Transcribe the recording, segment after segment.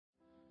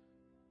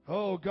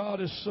Oh,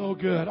 God is so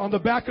good. On the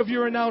back of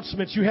your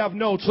announcements, you have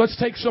notes. Let's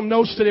take some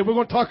notes today. We're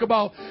going to talk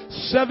about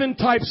 7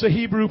 types of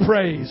Hebrew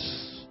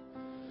praise.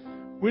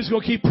 We're just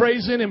going to keep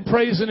praising and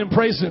praising and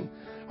praising.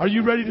 Are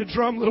you ready to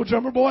drum, little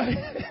drummer boy?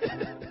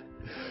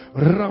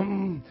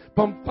 Rum,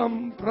 bum,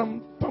 bum,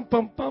 bum, bum,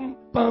 bum, bum,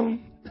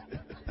 bum.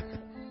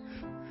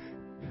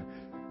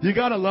 You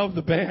got to love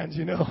the band,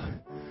 you know.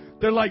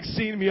 They're like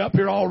seeing me up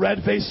here all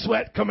red-faced,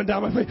 sweat coming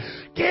down my face.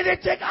 Give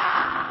it to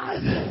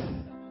God!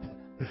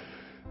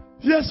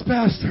 Yes,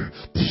 Pastor.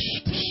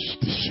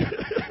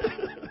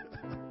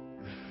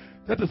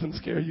 That doesn't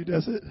scare you,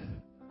 does it?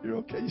 You're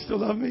okay? You still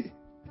love me?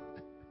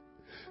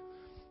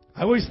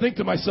 I always think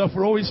to myself,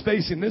 we're always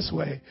facing this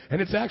way.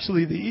 And it's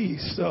actually the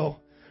east, so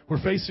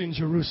we're facing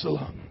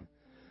Jerusalem.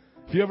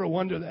 If you ever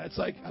wonder that, it's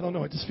like, I don't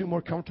know, I just feel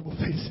more comfortable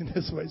facing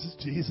this way. It's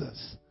just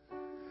Jesus.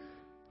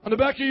 On the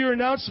back of your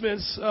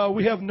announcements,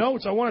 we have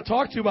notes. I want to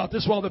talk to you about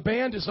this while the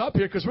band is up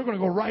here because we're going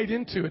to go right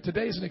into it.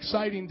 Today is an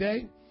exciting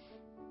day.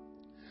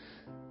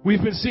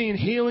 We've been seeing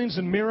healings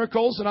and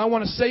miracles, and I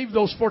want to save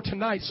those for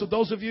tonight. So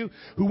those of you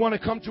who want to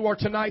come to our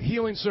tonight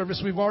healing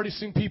service, we've already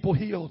seen people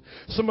healed.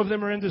 Some of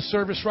them are in this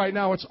service right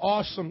now. It's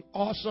awesome,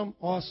 awesome,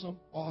 awesome,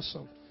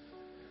 awesome.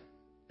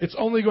 It's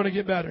only going to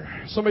get better.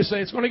 Somebody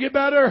say, it's going to get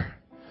better.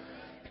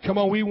 Come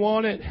on, we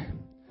want it.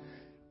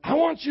 I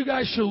want you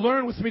guys to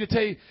learn with me to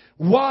tell you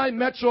why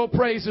Metro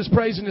Praise is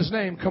praising His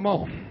name. Come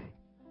on.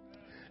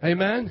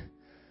 Amen.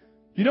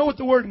 You know what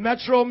the word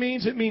Metro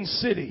means? It means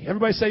city.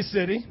 Everybody say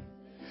city.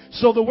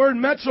 So the word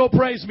Metro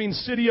Praise means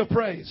city of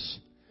praise.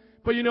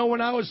 But you know,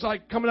 when I was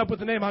like coming up with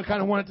the name, I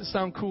kind of wanted to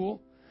sound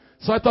cool.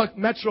 So I thought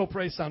Metro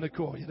Praise sounded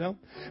cool, you know.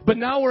 But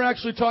now we're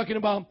actually talking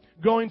about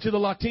going to the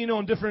Latino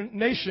and different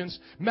nations.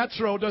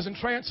 Metro doesn't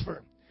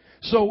transfer.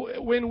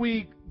 So when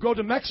we go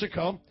to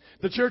Mexico,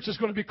 the church is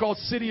going to be called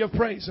City of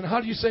Praise. And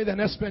how do you say that in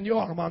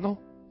Espanol, hermano?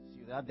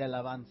 Ciudad de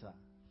alabanza.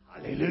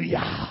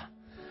 Hallelujah.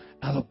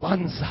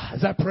 Alabanza.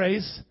 Is that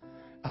praise?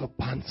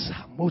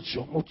 Alabanza.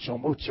 Mucho, mucho,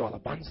 mucho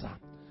alabanza.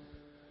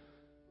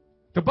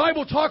 The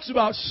Bible talks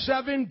about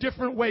 7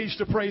 different ways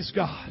to praise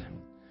God.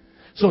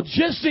 So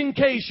just in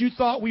case you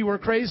thought we were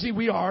crazy,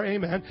 we are,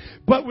 amen.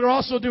 But we're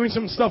also doing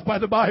some stuff by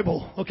the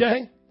Bible,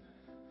 okay?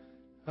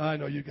 I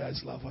know you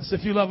guys love us.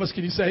 If you love us,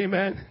 can you say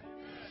amen?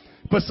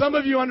 But some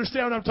of you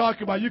understand what I'm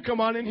talking about. You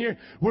come on in here,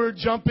 we're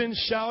jumping,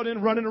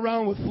 shouting, running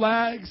around with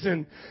flags,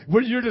 and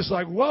you're just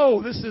like,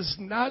 whoa, this is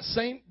not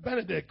St.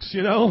 Benedict's,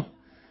 you know?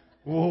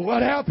 Well,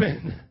 what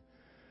happened?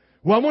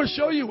 Well, I'm going to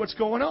show you what's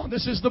going on.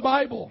 This is the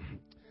Bible.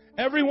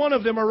 Every one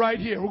of them are right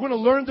here. We're going to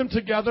learn them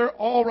together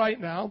all right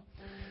now.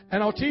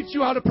 And I'll teach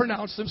you how to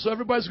pronounce them. So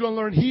everybody's going to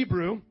learn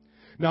Hebrew.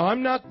 Now,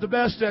 I'm not the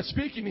best at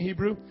speaking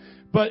Hebrew.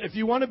 But if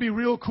you want to be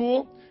real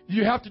cool,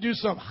 you have to do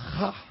some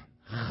ha,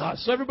 ha.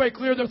 So everybody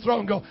clear their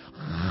throat and go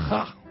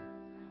ha.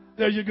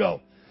 There you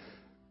go.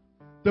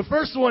 The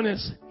first one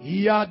is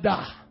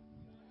yada.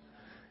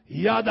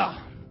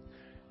 Yada.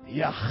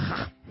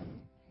 Yaha.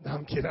 No,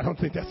 I'm kidding. I don't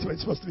think that's what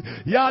it's supposed to be.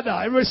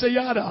 Yada. Everybody say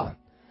yada.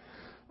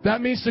 That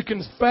means to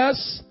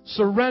confess,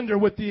 surrender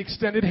with the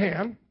extended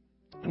hand.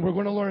 And we're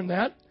going to learn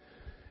that.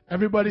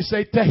 Everybody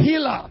say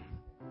Tehillah.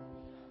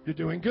 You're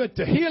doing good.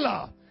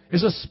 Tehillah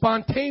is a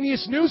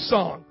spontaneous new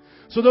song.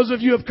 So those of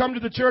you who have come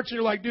to the church and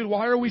you're like, dude,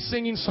 why are we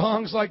singing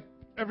songs like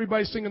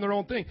everybody's singing their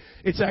own thing?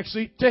 It's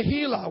actually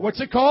Tehillah. What's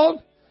it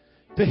called?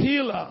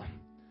 Tehillah.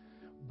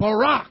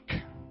 Barak.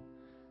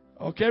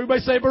 Okay,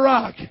 everybody say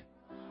Barak.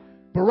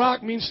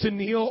 Barak means to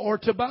kneel or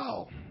to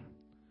bow.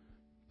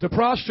 To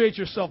prostrate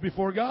yourself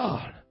before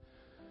God.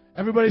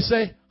 Everybody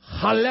say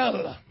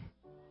Hallel.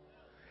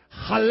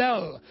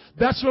 Hallel.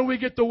 That's where we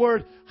get the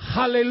word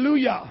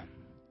hallelujah.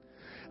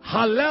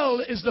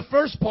 Hallel is the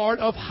first part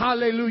of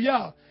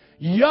hallelujah.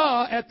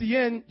 Yah at the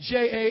end,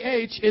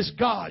 J-A-H, is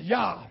God.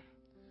 Yah.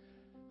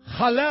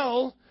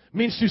 Hallel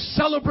means to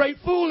celebrate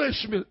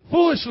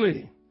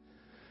foolishly.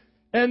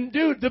 And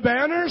dude, the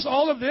banners,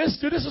 all of this,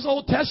 dude, this is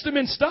Old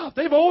Testament stuff.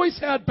 They've always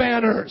had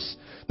banners.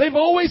 They've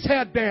always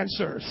had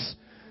dancers.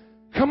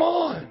 Come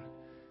on.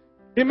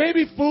 It may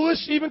be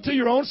foolish even to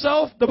your own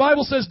self. The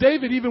Bible says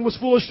David even was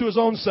foolish to his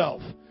own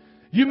self.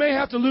 You may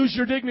have to lose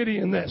your dignity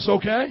in this,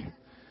 okay?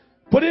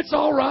 But it's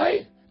all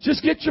right.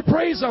 Just get your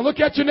praise on. Look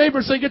at your neighbor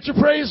and say, get your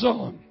praise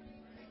on.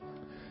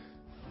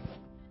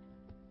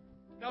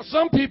 Now,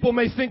 some people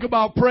may think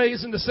about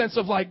praise in the sense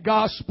of like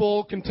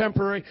gospel,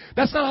 contemporary.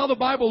 That's not how the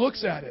Bible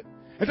looks at it.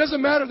 It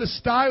doesn't matter the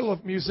style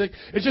of music.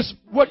 It's just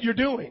what you're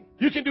doing.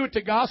 You can do it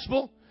to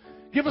gospel.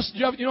 Give us,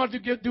 you know how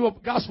to do a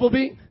gospel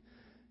beat?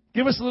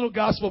 Give us a little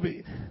gospel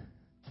beat.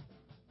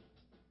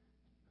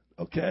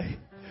 Okay.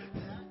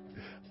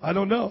 I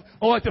don't know.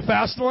 Oh, like the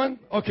fast one?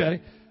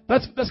 Okay.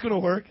 That's going to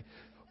work.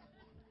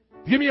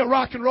 Give me a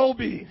rock and roll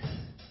beat.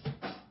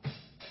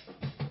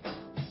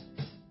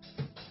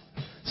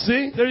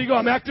 See? There you go.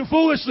 I'm acting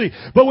foolishly.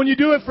 But when you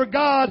do it for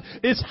God,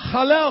 it's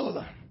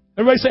Hallel.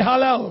 Everybody say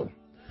Hallel.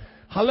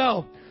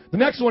 Hallel. The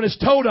next one is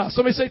Todah.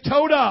 Somebody say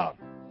Todah.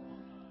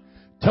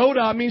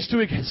 Todah means to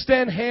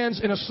extend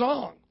hands in a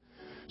song.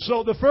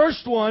 So the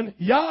first one,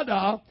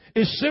 yada,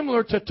 is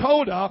similar to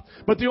toda,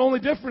 but the only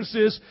difference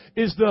is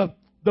the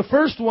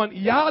first one,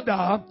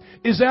 yada,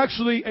 is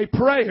actually a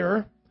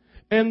prayer,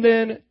 and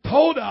then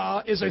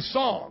toda is a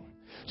song.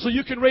 So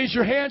you can raise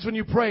your hands when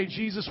you pray,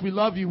 Jesus, we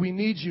love you, we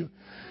need you.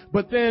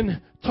 But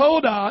then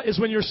toda is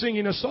when you're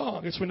singing a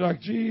song. It's when you're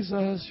like,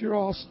 Jesus, you're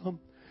awesome.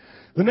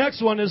 The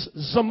next one is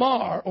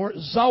zamar or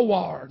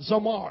zawar.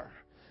 Zamar.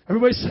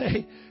 Everybody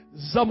say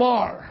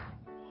zamar.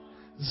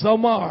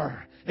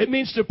 Zamar. It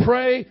means to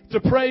pray, to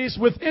praise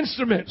with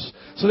instruments.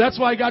 So that's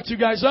why I got you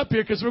guys up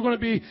here, because we're going to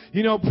be,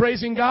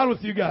 praising God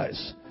with you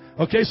guys.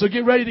 Okay, so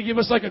get ready to give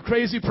us like a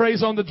crazy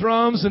praise on the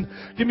drums and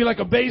give me like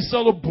a bass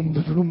solo. Boom,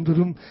 da-dum,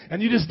 da-dum,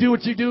 and you just do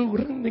what you do.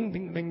 Ding, ding,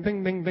 ding, ding,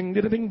 ding, ding, ding,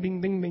 ding,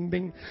 ding, ding,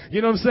 ding.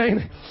 You know what I'm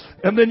saying?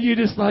 And then you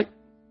just like,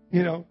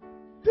 that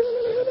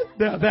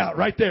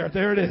right there.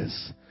 There it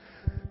is.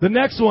 The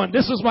next one.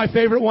 This was my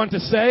favorite one to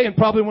say, and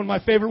probably one of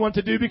my favorite one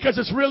to do because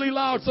it's really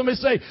loud. Somebody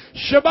say,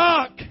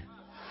 Shabbat.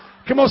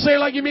 Come on, say it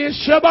like you mean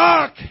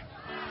Shabbat.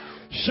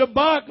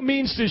 Shabbat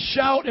means to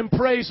shout and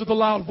praise with a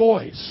loud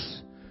voice.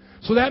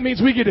 So that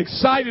means we get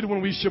excited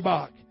when we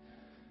Shabbat.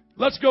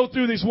 Let's go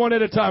through these one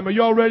at a time. Are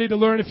you all ready to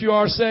learn? If you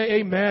are, say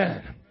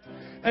amen.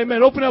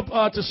 Amen. Open up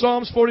to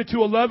Psalms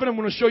 42:11. I'm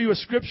going to show you a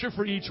scripture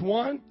for each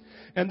one.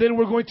 And then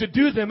we're going to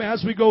do them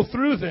as we go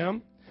through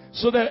them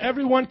so that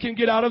everyone can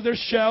get out of their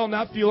shell,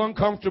 not feel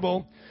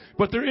uncomfortable.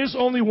 But there is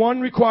only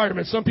one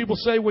requirement. Some people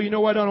say, well,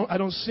 I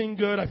don't sing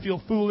good. I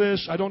feel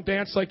foolish. I don't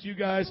dance like you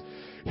guys.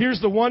 Here's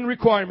the one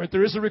requirement.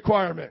 There is a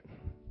requirement.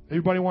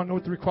 Everybody want to know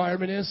what the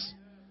requirement is?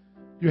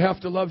 You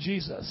have to love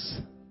Jesus.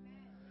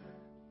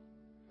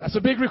 That's a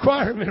big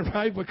requirement,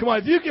 right? But come on,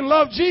 if you can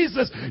love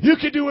Jesus, you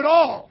can do it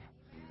all.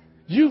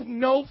 You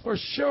know for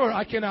sure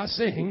I cannot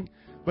sing,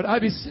 but I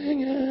be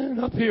singing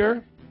up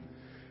here.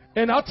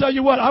 And I'll tell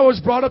you what, I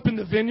was brought up in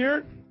the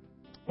Vineyard,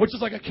 which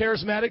is like a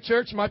charismatic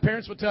church, my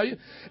parents would tell you.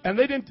 And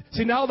they didn't,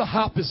 see, now the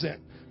hop is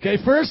in.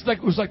 Okay, first,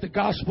 it was like the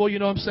gospel, you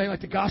know what I'm saying?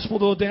 Like the gospel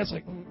little dance,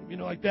 like,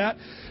 like that.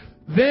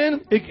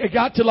 Then it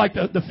got to like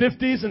the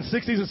 50s and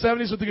 60s and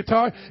 70s with the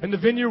guitar. And the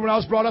Vineyard, when I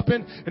was brought up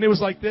in, and it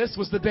was like this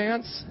was the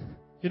dance.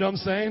 You know what I'm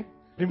saying?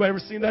 Anybody ever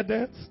seen that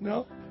dance?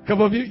 No? A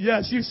couple of you?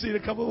 Yes, you've seen a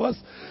couple of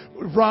us.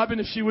 Robin,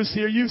 if she was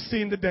here, you've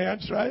seen the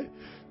dance, right?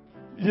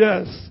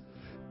 Yes.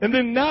 And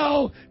then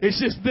now, it's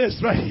just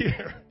this right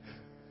here.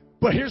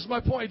 But here's my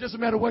point. It doesn't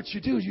matter what you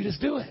do. You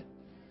just do it.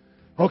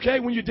 Okay?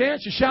 When you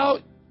dance, you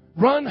shout,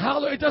 run,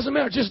 holler. It doesn't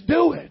matter. Just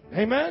do it.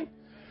 Amen?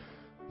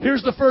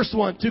 Here's the first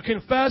one. To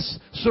confess,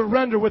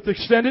 surrender with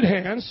extended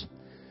hands.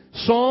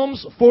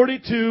 Psalms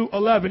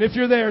 42:11. If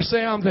you're there,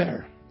 say I'm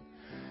there.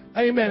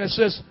 Amen. It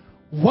says,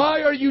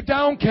 why are you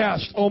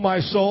downcast, O my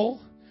soul?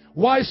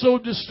 Why so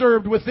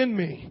disturbed within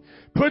me?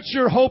 Put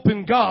your hope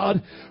in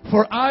God,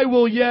 for I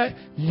will yet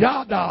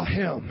yada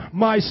him,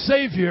 my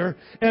Savior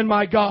and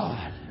my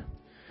God.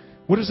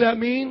 What does that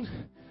mean?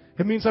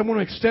 It means I'm going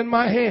to extend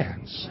my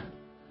hands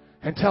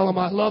and tell him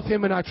I love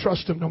him and I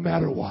trust him no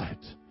matter what.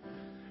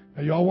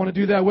 Now, you all want to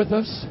do that with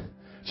us?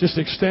 Just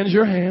extend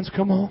your hands,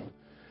 come on,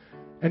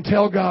 and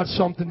tell God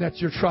something that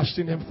you're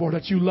trusting him for,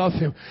 that you love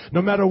him,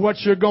 no matter what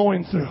you're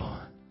going through.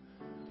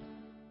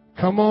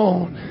 Come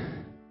on.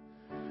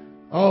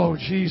 Oh,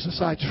 Jesus,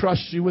 I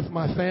trust you with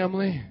my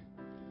family.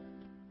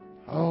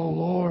 Oh,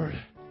 Lord.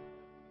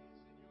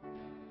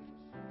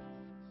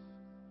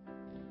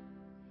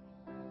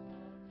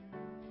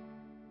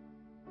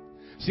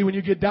 See, when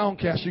you get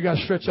downcast, you got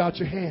to stretch out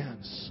your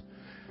hands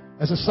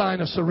as a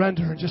sign of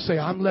surrender and just say,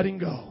 I'm letting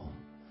go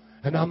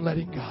and I'm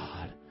letting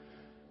God.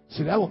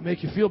 See, that will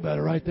make you feel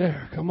better right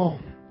there. Come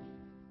on.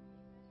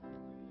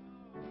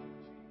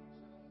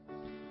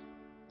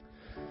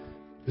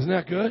 Isn't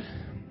that good?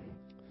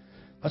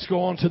 Let's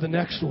go on to the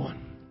next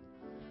one.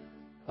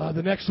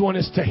 The next one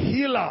is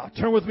Tehillah.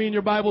 Turn with me in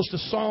your Bibles to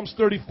Psalms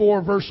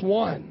 34, verse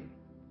 1.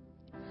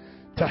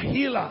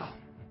 Tehillah.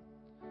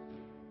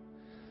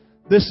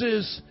 This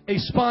is a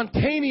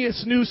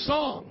spontaneous new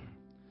song.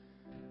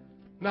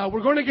 Now,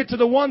 we're going to get to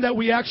the one that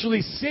we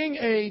actually sing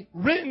a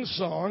written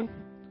song,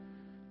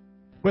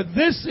 but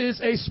this is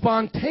a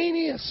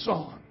spontaneous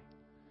song.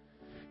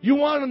 You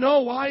want to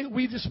know why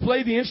we just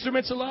play the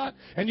instruments a lot?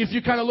 And if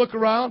you kind of look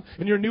around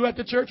and you're new at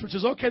the church, which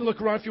is okay to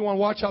look around if you want to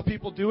watch how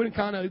people do it and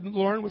kind of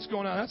learn what's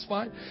going on, that's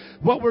fine.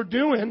 What we're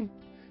doing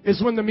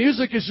is when the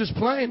music is just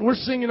playing, we're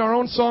singing our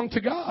own song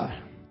to God.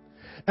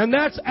 And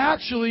that's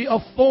actually a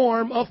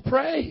form of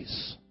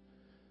praise.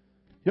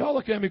 Y'all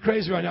looking at me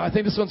crazy right now. I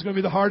think this one's going to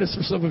be the hardest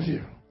for some of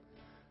you.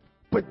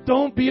 But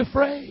don't be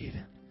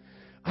afraid.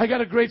 I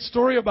got a great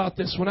story about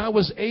this. When I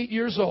was 8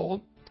 years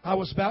old, I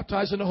was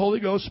baptized in the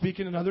Holy Ghost,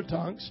 speaking in other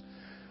tongues.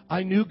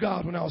 I knew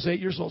God when I was 8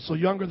 years old. So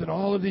younger than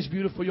all of these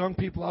beautiful young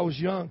people, I was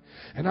young.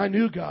 And I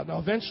knew God. Now,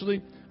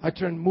 eventually, I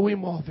turned muy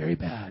mal, very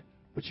bad.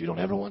 Which you don't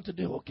ever want to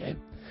do, okay?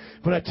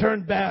 But I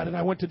turned bad and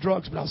I went to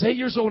drugs. But I was 8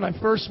 years old when I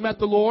first met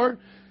the Lord.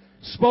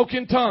 Spoke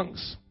in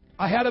tongues.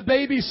 I had a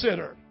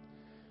babysitter.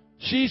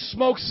 She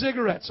smoked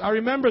cigarettes. I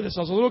remember this.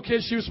 I was a little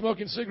kid. She was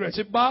smoking cigarettes.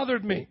 It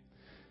bothered me.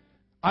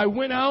 I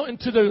went out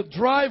into the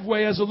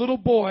driveway as a little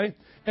boy,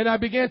 and I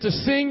began to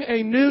sing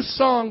a new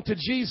song to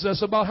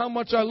Jesus about how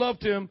much I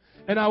loved Him.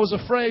 And I was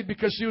afraid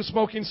because she was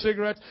smoking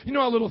cigarettes. You know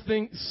how little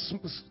things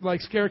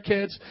like scare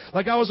kids?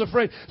 Like I was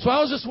afraid. So I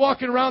was just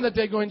walking around that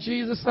day going,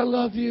 Jesus, I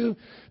love you.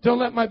 Don't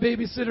let my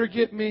babysitter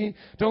get me.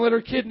 Don't let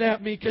her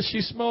kidnap me because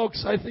she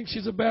smokes. I think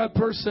she's a bad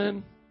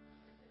person.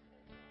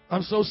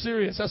 I'm so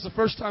serious. That's the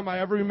first time I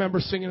ever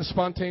remember singing a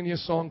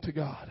spontaneous song to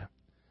God.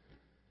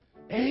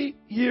 8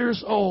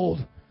 years old,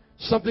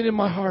 something in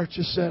my heart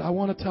just said, I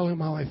want to tell Him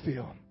how I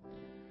feel.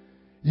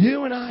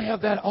 You and I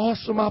have that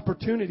awesome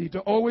opportunity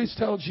to always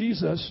tell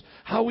Jesus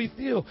how we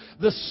feel.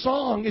 The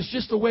song is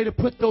just a way to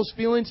put those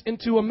feelings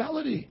into a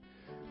melody.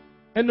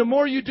 And the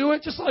more you do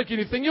it, just like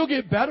anything, you'll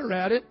get better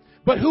at it.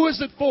 But who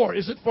is it for?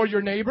 Is it for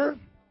your neighbor?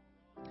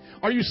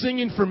 Are you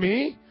singing for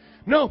me?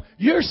 No,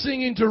 you're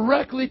singing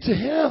directly to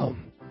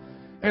Him.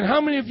 And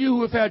how many of you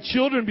who have had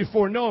children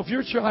before know if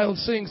your child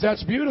sings,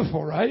 that's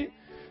beautiful, right?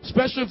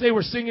 Especially if they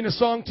were singing a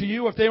song to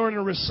you, if they were in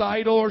a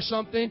recital or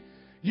something.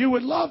 You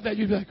would love that.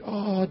 You'd be like,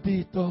 oh,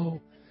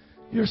 Dito,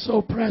 you're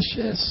so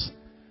precious.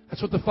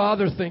 That's what the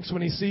Father thinks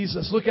when He sees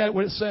us. Look at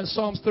what it says,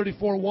 Psalms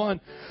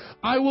 34:1.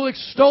 I will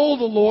extol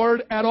the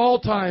Lord at all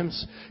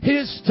times.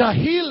 His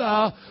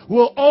Tehillah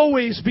will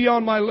always be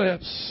on my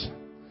lips.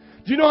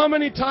 Do you know how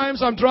many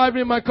times I'm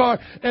driving in my car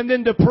and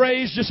then the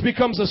praise just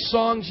becomes a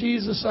song?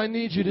 Jesus, I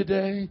need you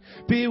today.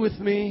 Be with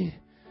me.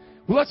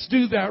 Well, let's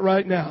do that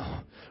right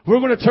now. We're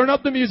going to turn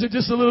up the music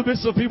just a little bit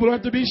so people don't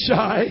have to be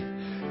shy.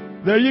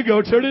 There you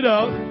go. Turn it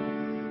up.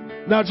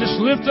 Now just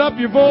lift up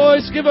your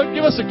voice. Give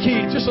us a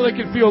key just so they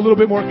can feel a little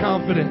bit more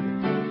confident.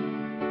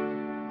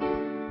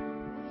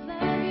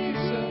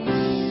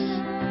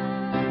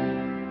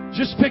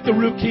 Just pick the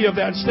root key of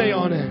that and stay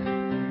on it.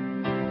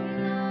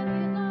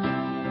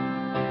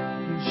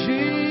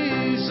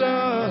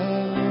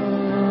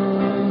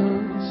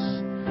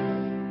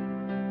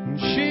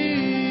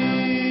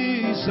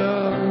 Jesus.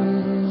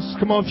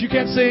 Come on, if you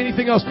can't say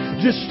anything else,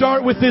 just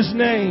start with His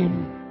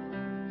name.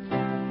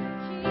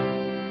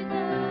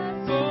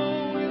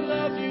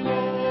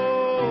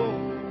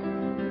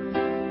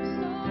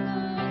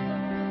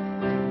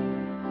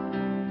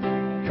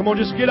 Come on,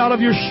 just get out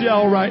of your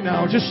shell right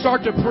now. Just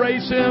start to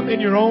praise Him in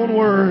your own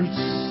words.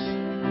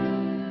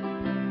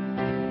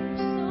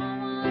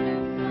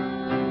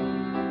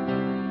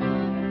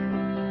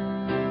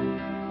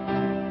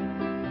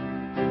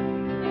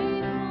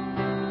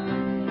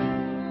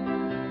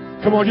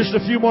 Come on, just a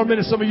few more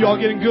minutes. Some of you all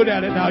getting good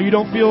at it now. You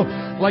don't feel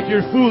like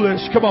you're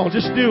foolish. Come on,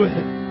 just do it.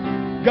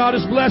 God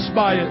is blessed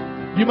by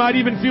it. You might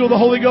even feel the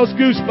Holy Ghost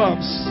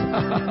goosebumps.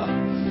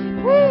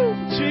 Woo!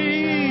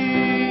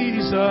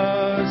 Jesus.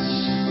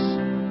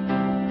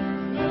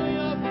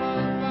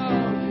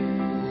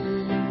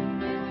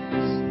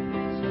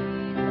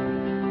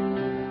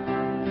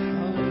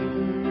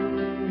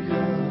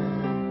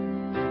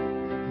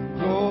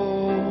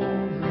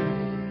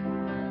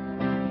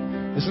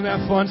 Isn't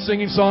that fun,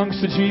 singing songs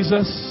to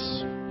Jesus?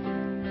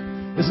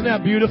 Isn't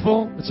that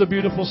beautiful? It's a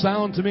beautiful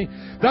sound to me.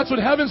 That's what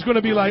heaven's going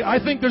to be like. I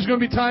think there's going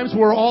to be times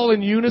where we're all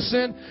in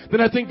unison. Then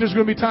I think there's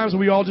going to be times when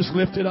we all just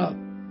lift it up.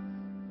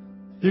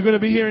 You're going to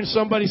be hearing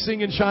somebody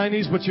singing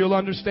Chinese, but you'll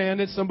understand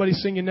it. Somebody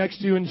singing next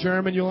to you in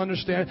German, you'll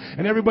understand.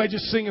 And everybody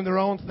just singing their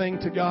own thing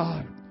to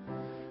God.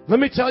 Let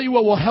me tell you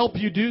what will help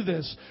you do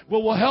this.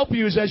 What will help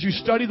you is as you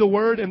study the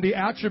Word and the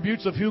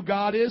attributes of who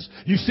God is,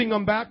 you sing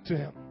them back to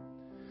Him.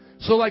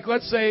 So like,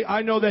 let's say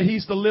I know that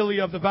He's the lily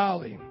of the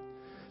valley.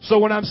 So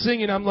when I'm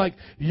singing, I'm like,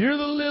 you're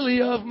the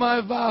lily of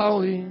my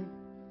valley.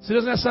 See,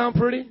 doesn't that sound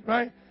pretty,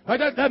 right? Like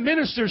that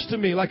ministers to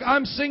me. Like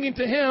I'm singing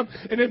to Him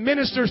and it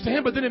ministers to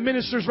Him, but then it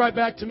ministers right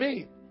back to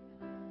me.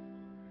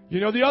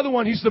 You know, the other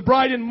one, He's the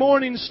bright and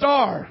morning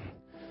star.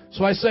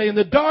 So I say, in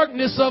the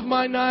darkness of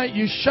my night,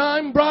 you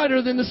shine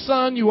brighter than the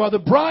sun. You are the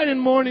bright and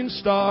morning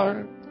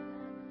star.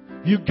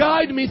 You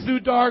guide me through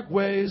dark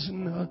ways.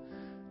 In the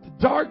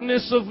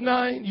darkness of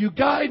night, you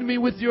guide me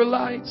with your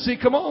light. See,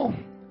 come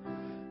on.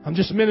 I'm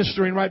just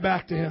ministering right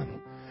back to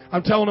Him.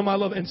 I'm telling Him I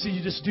love it. And see,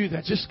 you just do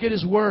that. Just get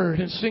His Word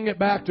and sing it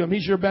back to Him.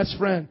 He's your best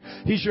friend.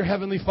 He's your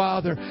Heavenly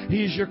Father.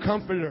 He's your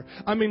comforter.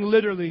 I mean,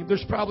 literally,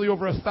 there's probably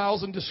over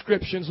 1,000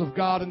 descriptions of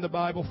God in the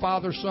Bible.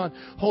 Father, Son,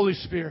 Holy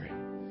Spirit.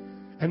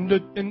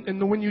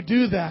 And when you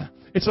do that,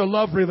 it's a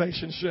love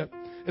relationship.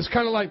 It's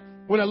kind of like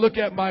when I look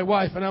at my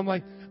wife and I'm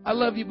like, I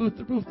love you, boop,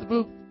 the boop, the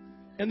boop.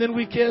 And then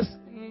we kiss.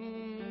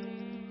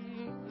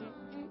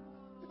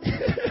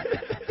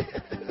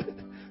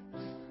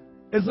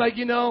 It's like,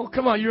 you know,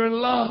 come on, you're in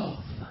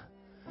love.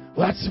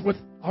 Well, that's with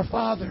our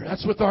Father.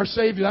 That's with our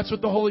Savior. That's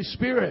with the Holy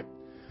Spirit.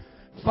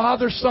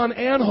 Father, Son,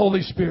 and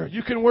Holy Spirit.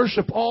 You can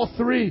worship all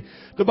three.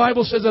 The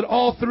Bible says that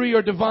all three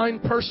are divine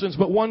persons,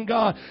 but one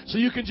God. So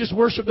you can just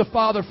worship the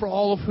Father for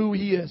all of who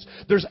He is.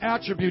 There's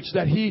attributes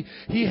that He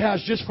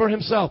has just for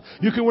Himself.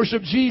 You can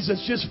worship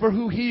Jesus just for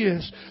who He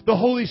is. The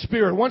Holy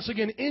Spirit. Once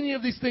again, any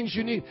of these things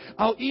you need,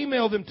 I'll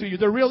email them to you.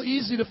 They're real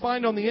easy to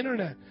find on the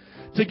internet.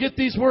 To get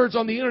these words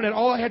on the internet,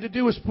 all I had to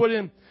do was put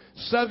in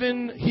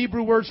 7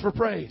 Hebrew words for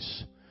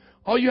praise.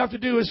 All you have to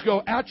do is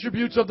go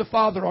attributes of the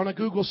Father on a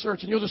Google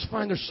search, and you'll just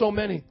find there's so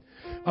many.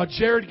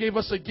 Jared gave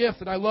us a gift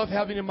that I love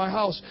having in my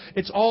house.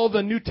 It's all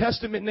the New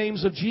Testament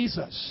names of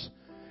Jesus.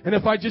 And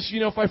if I just,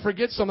 if I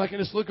forget something, I can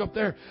just look up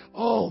there.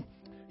 Oh,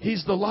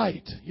 He's the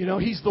light.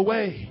 He's the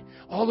way.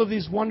 All of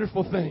these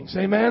wonderful things.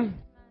 Amen?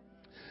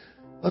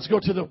 Let's go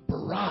to the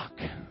Barak.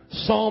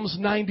 Psalms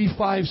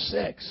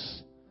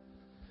 95:6.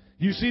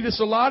 You see this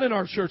a lot in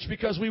our church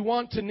because we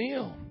want to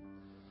kneel.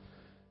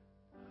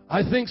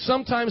 I think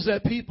sometimes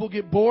that people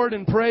get bored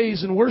in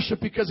praise and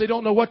worship because they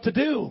don't know what to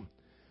do.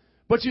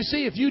 But you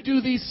see, if you do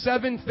these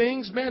 7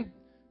 things, man,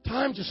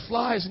 time just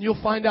flies and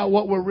you'll find out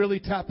what we're really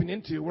tapping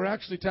into. We're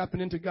actually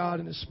tapping into God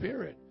and His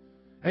Spirit.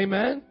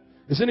 Amen?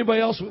 Is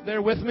anybody else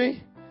there with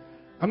me?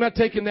 I'm not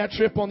taking that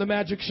trip on the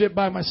magic ship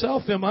by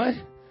myself, am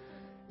I?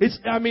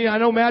 I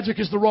know magic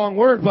is the wrong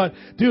word, but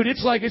dude,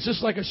 it's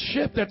just like a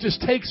ship that just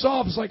takes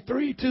off. It's like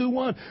 3, 2,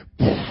 1.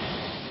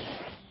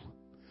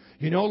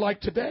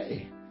 Like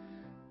today.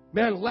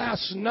 Man,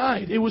 last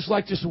night, it was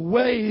like just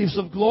waves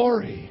of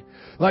glory.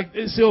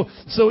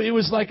 So it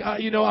was like,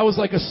 I was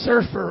like a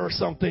surfer or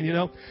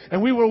something,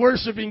 and we were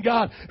worshiping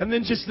God. And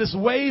then just this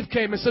wave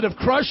came. Instead of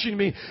crushing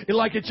me,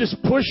 it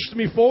just pushed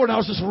me forward. I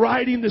was just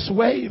riding this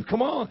wave.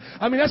 Come on.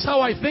 That's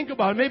how I think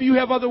about it. Maybe you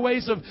have other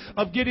ways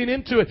of getting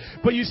into it.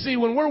 But you see,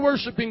 when we're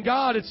worshiping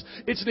God, it's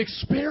an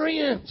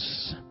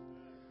experience.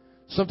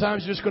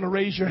 Sometimes you're just going to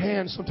raise your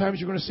hands. Sometimes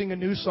you're going to sing a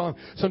new song.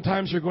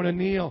 Sometimes you're going to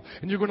kneel.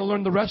 And you're going to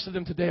learn the rest of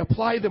them today.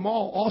 Apply them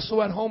all.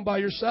 Also at home by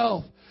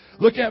yourself.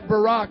 Look at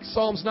Barak,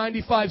 Psalms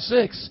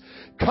 95:6.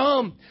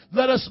 Come,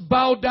 let us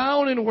bow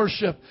down and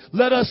worship.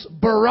 Let us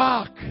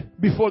Barak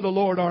before the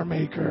Lord our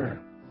Maker.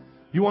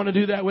 You want to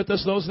do that with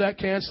us? Those that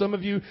can. Some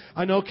of you,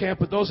 I know, can't.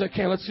 But those that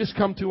can, let's just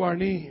come to our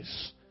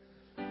knees.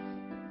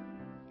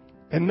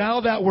 And now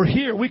that we're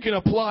here, we can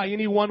apply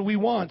any one we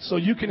want. So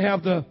you can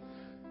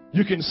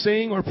you can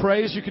sing or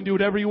praise. You can do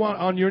whatever you want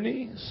on your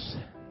knees.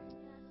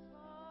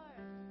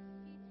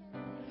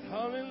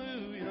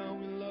 Hallelujah.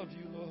 We love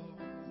you, Lord.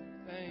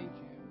 Thank you.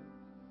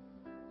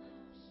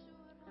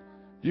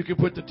 You can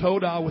put the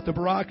todah with the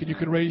Barak and you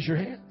can raise your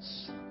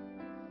hands.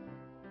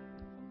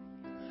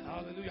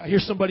 Hallelujah. I hear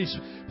somebody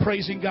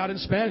praising God in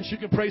Spanish. You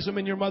can praise Him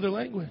in your mother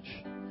language.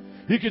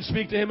 You can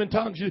speak to Him in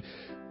tongues.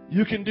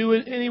 You can do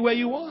it any way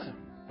you want.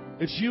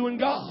 It's you and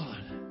God.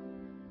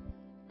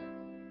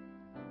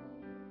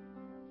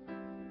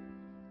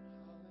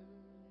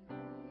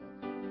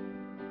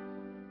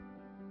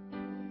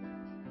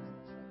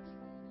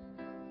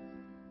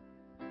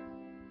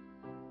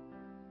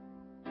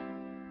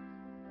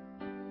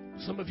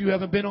 Some of you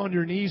haven't been on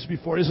your knees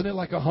before. Isn't it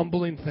like a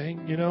humbling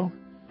thing,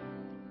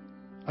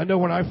 I know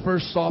when I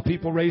first saw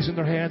people raising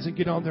their hands and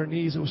get on their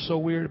knees, it was so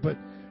weird.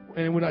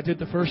 And when I did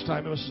the first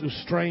time, it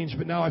was strange.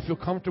 But now I feel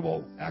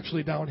comfortable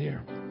actually down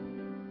here.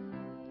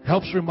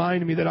 Helps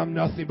remind me that I'm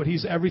nothing, but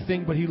He's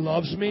everything, but He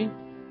loves me.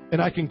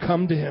 And I can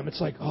come to Him.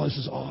 It's like, oh, this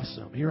is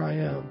awesome. Here I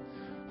am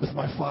with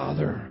my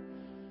Father,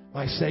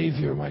 my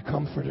Savior, my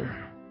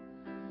Comforter.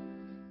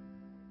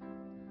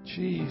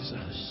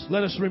 Jesus.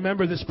 Let us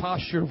remember this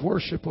posture of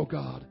worship, oh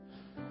God.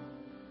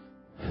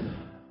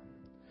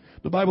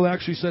 The Bible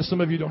actually says,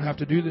 some of you don't have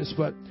to do this,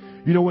 but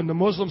when the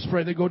Muslims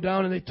pray, they go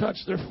down and they touch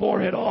their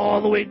forehead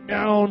all the way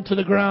down to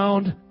the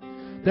ground.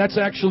 That's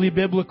actually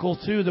biblical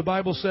too. The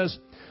Bible says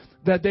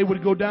that they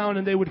would go down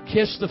and they would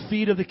kiss the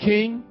feet of the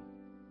king.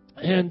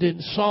 And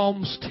in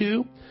Psalms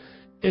 2,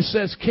 it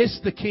says, kiss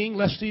the king,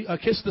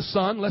 kiss the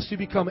son, lest he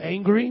become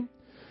angry.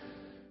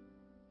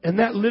 And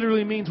that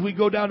literally means we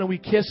go down and we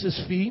kiss His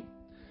feet.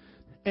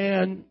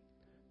 And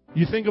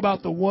you think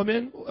about the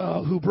woman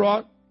who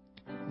brought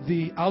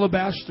the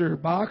alabaster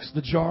box,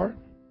 the jar,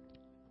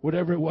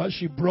 whatever it was.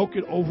 She broke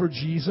it over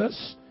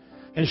Jesus.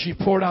 And she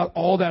poured out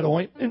all that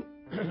ointment.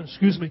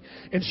 Excuse me.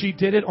 And she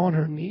did it on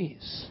her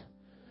knees.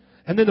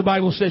 And then the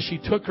Bible says she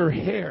took her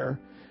hair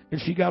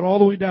and she got all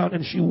the way down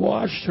and she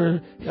washed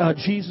her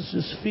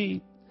Jesus'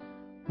 feet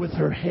with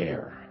her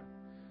hair.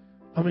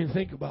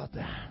 Think about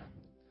that.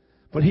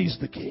 But He's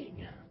the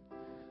King.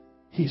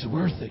 He's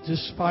worth it.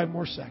 Just 5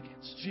 more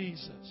seconds.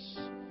 Jesus.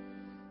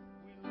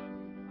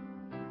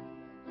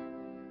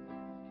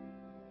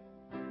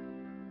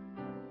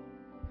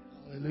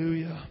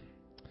 Hallelujah.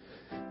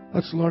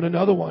 Let's learn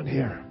another one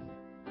here.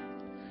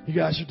 You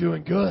guys are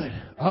doing good.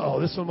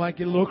 This one might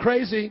get a little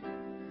crazy.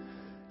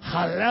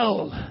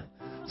 Hallel.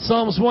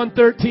 Psalms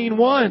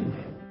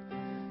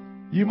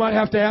 113:1. You might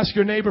have to ask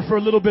your neighbor for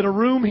a little bit of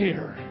room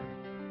here.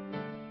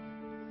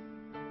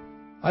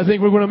 I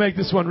think we're going to make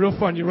this one real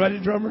fun. You ready,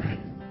 drummer?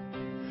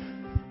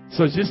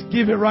 So just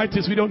give it right to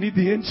us. We don't need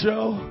the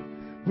intro.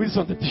 We just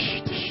want the...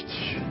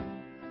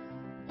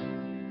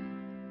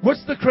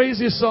 What's the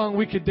craziest song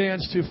we could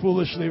dance to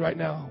foolishly right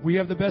now? We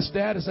Have the Best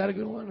Dad. Is that a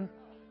good one?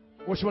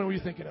 Which one were you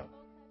thinking of?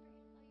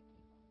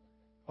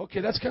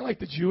 Okay, that's kind of like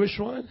the Jewish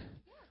one.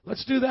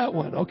 Let's do that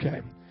one. Okay.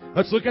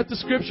 Let's look at the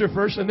scripture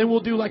first, and then we'll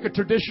do like a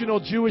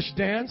traditional Jewish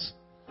dance.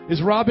 Is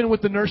Robin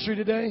with the nursery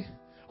today?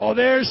 Oh,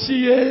 there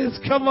she is.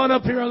 Come on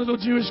up here, our little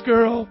Jewish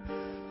girl.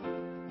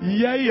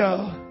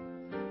 Yeah.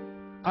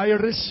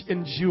 Irish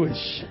and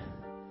Jewish.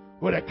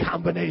 What a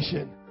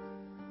combination.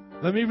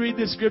 Let me read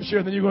this scripture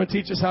and then you're going to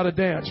teach us how to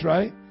dance,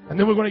 right? And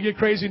then we're going to get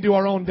crazy and do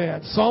our own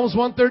dance. Psalms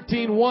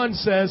 113:1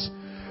 says,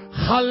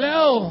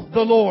 Hallel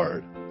the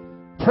Lord.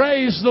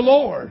 Praise the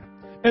Lord.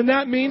 And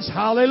that means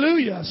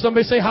hallelujah.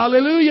 Somebody say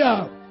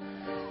hallelujah.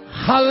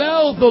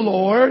 Hallel the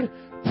Lord.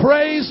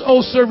 Praise,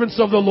 O servants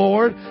of the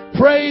Lord.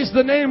 Praise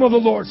the name of the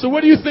Lord. So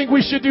what do you think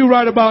we should do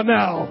right about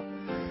now?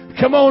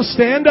 Come on,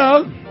 stand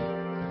up.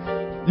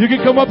 You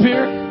can come up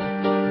here.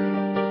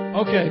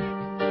 Okay.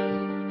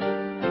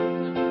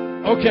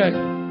 Okay.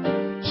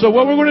 So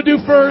what we're going to do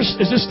first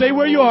is just stay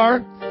where you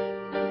are.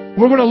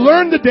 We're going to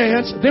learn the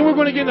dance. Then we're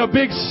going to get in a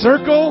big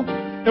circle.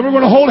 And we're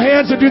going to hold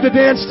hands and do the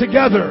dance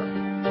together.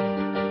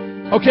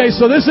 Okay,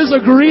 so this is a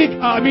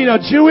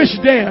Jewish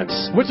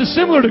dance, which is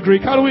similar to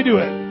Greek. How do we do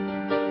it?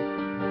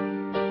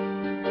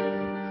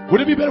 Would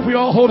it be better if we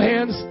all hold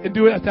hands and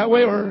do it that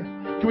way? Or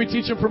can we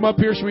teach them from up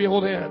here? Should we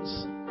hold hands?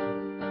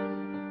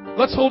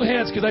 Let's hold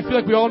hands because I feel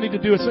like we all need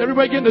to do it. So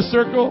everybody get in a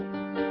circle.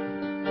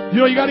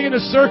 You got to get in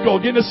a circle.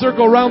 Get in a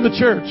circle around the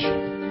church.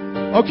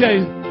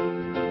 Okay.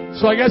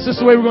 So I guess this is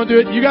the way we're going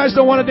to do it. You guys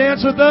don't want to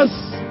dance with us?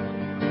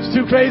 It's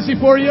too crazy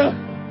for you?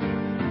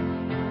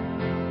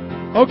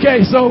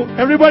 Okay, so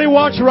everybody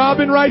watch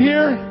Robin right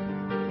here.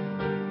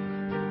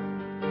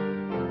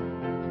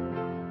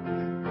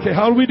 Okay,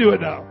 how do we do it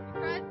now?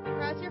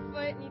 Cross your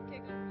foot and you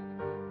kick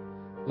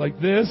it. Like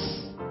this.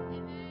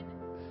 And then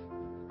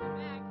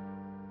back.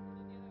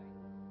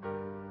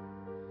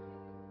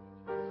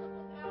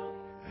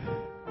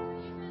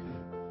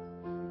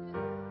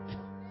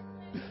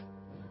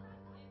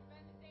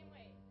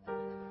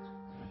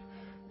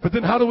 But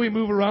then how do we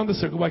move around the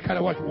circle? By kind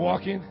of like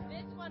walking?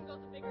 This one goes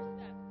a bigger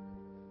step.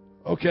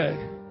 Okay.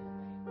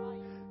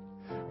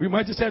 We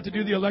might just have to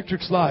do the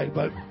electric slide,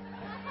 but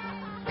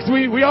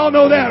we all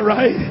know that,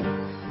 right?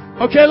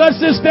 Okay, let's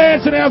just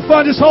dance and have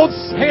fun. Just hold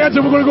hands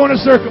and we're going to go in a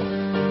circle.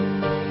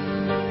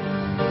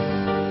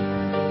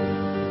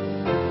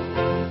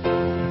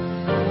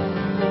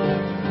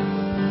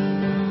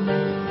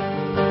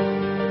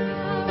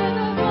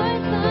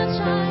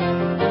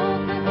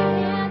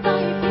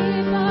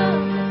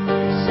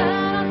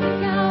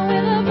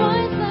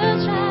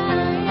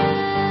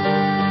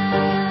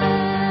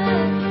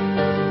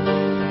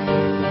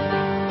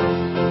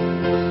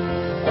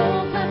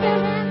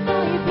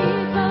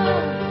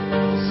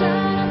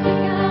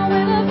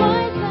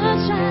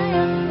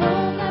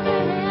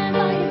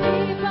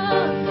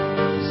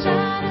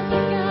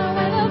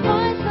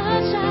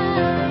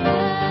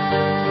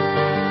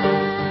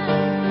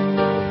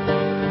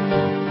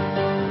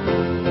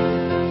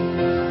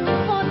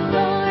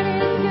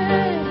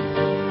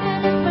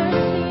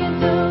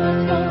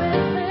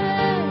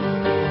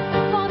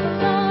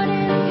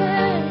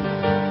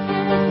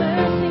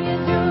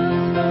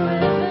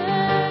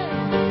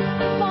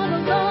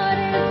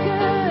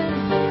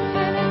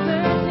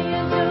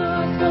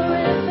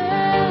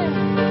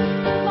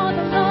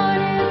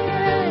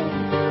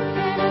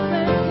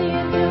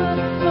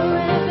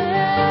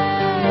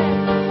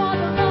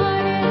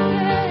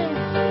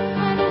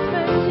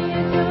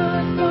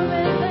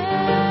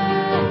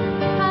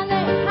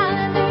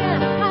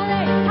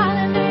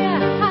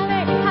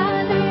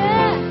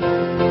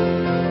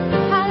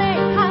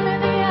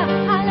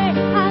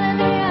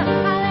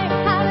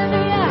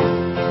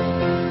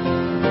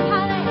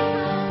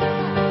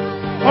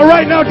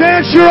 Now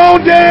dance your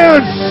own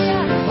dance.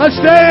 Let's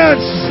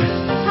dance.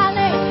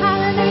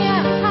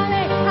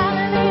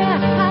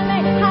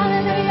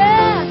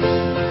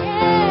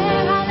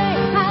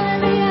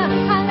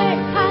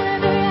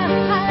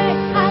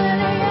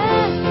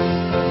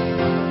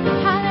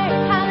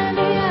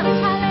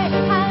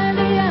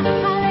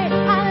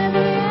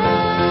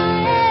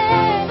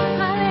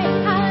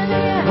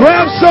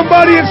 Grab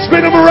somebody and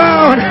spin them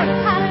around.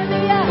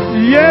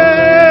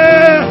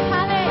 Yeah.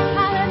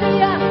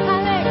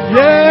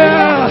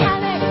 Yeah.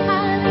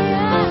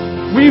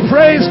 We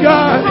praise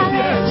God.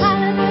 Yes.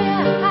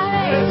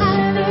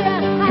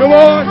 Come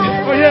on.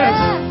 Oh, yes.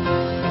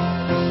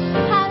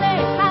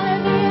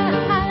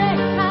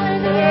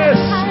 Yes.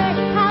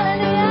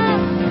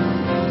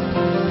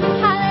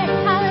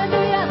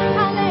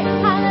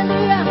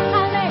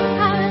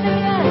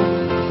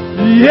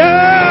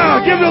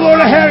 Yeah. Give the Lord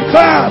a hand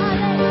clap.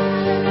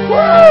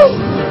 Woo.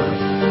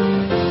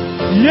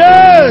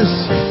 Yes.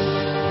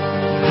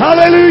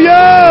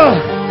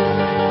 Hallelujah.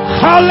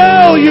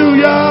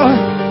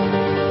 Hallelujah.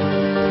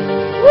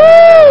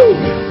 Woo!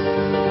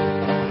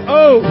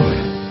 Oh.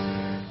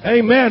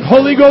 Amen.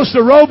 Holy Ghost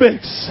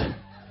aerobics.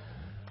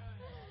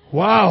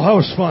 Wow, that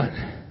was fun.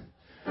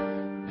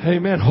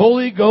 Amen.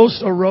 Holy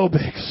Ghost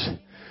aerobics.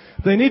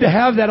 They need to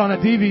have that on a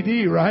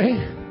DVD, right?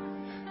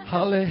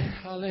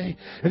 Hallelujah.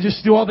 And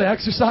just do all the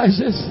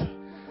exercises.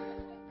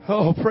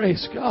 Oh,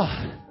 praise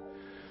God.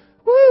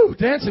 Woo!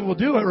 Dancing will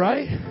do it,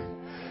 right?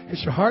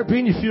 It's your heart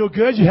beating. You feel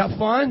good. You have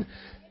fun.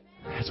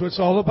 That's what it's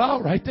all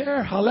about right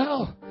there.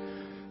 Hallel.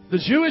 The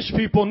Jewish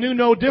people knew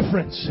no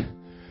difference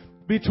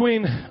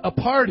between a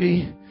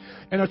party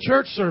and a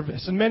church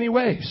service in many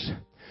ways.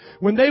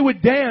 when they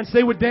would dance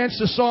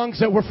to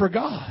songs that were for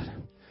God.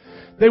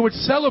 They would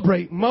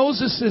celebrate.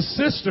 Moses'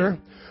 sister,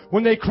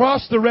 when they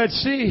crossed the Red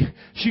Sea,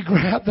 she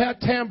grabbed that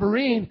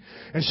tambourine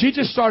and she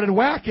just started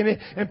whacking it,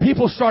 and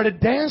people started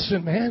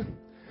dancing, man.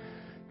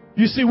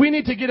 You see, we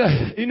need to get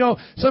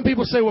some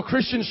people say, well,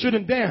 Christians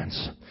shouldn't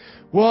dance.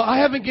 Well, I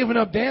haven't given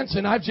up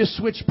dancing. I've just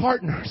switched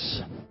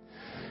partners.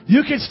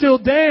 You can still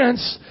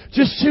dance.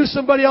 Just choose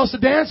somebody else to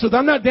dance with.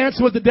 I'm not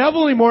dancing with the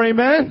devil anymore,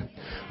 amen?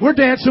 We're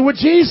dancing with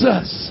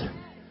Jesus.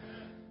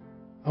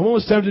 I'm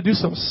almost tempted to do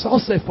some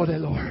salsa for the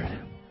Lord.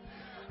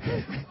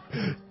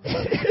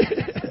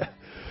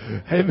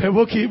 Amen.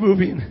 We'll keep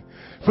moving.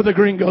 For the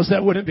gringos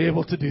that wouldn't be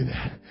able to do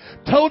that.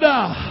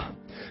 Toda.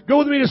 Go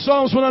with me to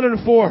Psalms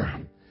 104.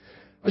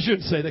 I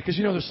shouldn't say that because,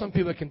 there's some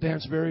people that can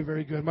dance very,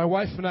 very good. My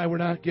wife and I were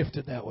not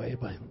gifted that way,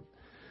 but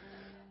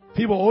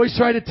people always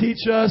try to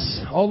teach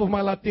us. All of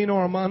my Latino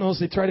hermanos,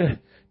 they try to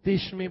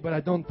teach me, but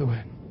I don't do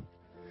it.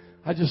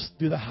 I just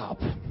do the hop.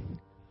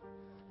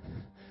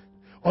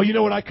 Oh, you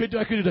know what I could do?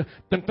 I could do the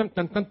dun, dun,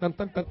 dun, dun, dun,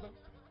 dun, dun.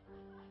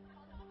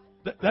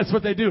 That's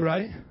what they do,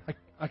 right?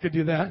 I could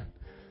do that.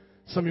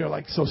 Some of you are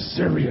like so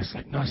serious.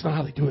 Like, no, that's not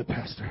how they do it,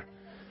 Pastor.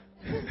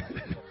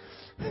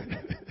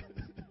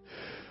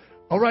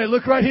 All right,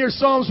 look right here,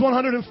 Psalms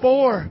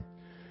 104.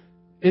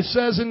 It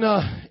says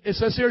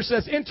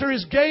enter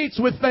his gates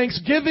with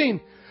thanksgiving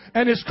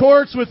and his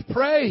courts with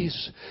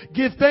praise.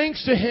 Give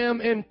thanks to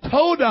him in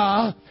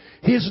Toda,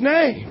 his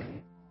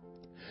name.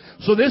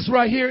 So this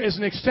right here is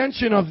an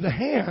extension of the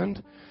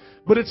hand,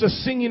 but it's a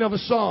singing of a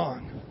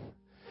song.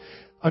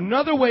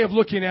 Another way of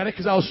looking at it,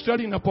 because I was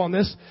studying up on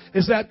this,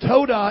 is that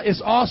Toda is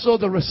also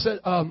the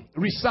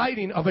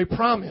reciting of a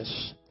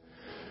promise.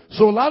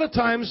 So a lot of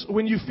times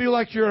when you feel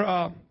like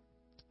you're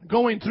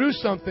going through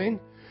something,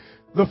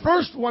 the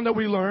first one that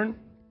we learn,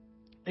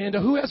 and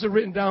who has it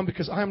written down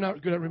because I'm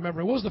not good at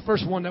remembering. What was the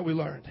first one that we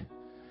learned?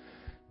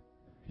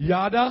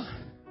 Yada.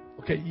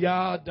 Okay,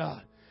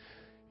 Yada.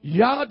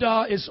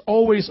 Yada is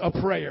always a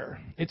prayer.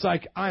 It's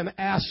like I'm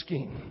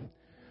asking.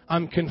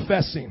 I'm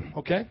confessing.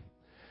 Okay?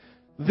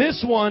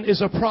 This one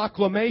is a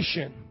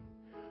proclamation,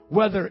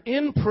 whether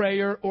in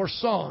prayer or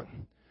song.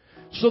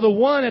 So the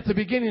one at the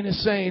beginning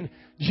is saying,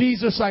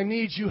 Jesus, I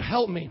need you,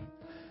 help me.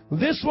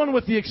 This one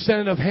with the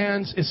extended of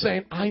hands is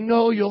saying, I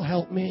know you'll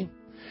help me.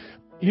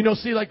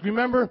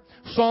 Remember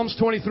Psalms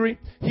 23?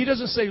 He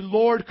doesn't say,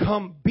 Lord,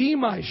 come be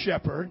my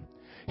shepherd.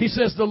 He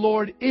says, the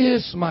Lord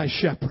is my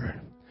shepherd.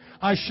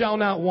 I shall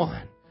not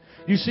want.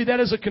 You see, that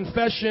is a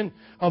confession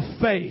of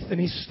faith, and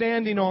he's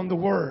standing on the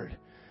word.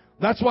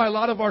 That's why a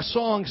lot of our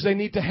songs, they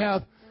need to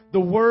have the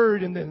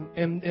word in them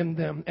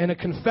and a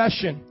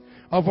confession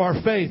of our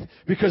faith,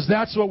 because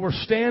that's what we're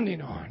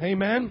standing on.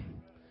 Amen?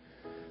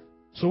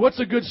 So what's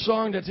a good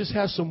song that just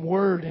has some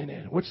word in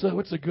it? What's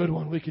a good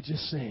one we could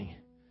just sing?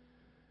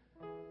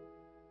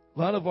 A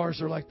lot of ours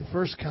are like the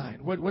first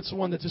kind. What's the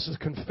one that just is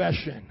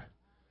confession?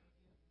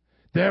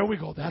 There we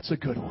go. That's a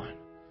good one.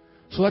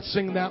 So let's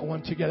sing that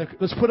one together.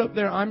 Let's put up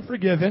there, I'm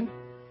forgiven.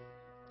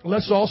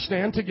 Let's all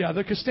stand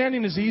together, because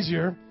standing is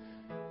easier.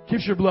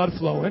 Keeps your blood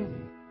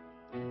flowing.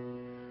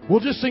 We'll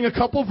just sing a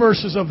couple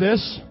verses of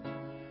this.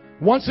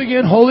 Once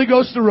again, Holy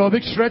Ghost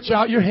aerobic. Stretch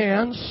out your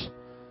hands.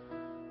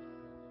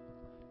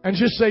 And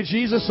just say,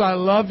 Jesus, I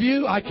love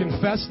you. I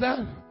confess that.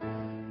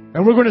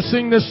 And we're going to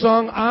sing this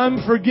song,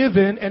 I'm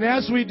forgiven. And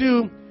as we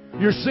do,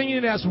 you're singing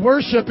it as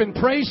worship and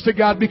praise to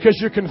God because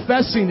you're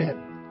confessing it.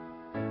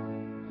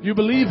 You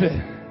believe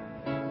it.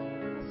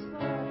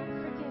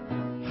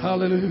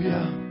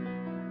 Hallelujah.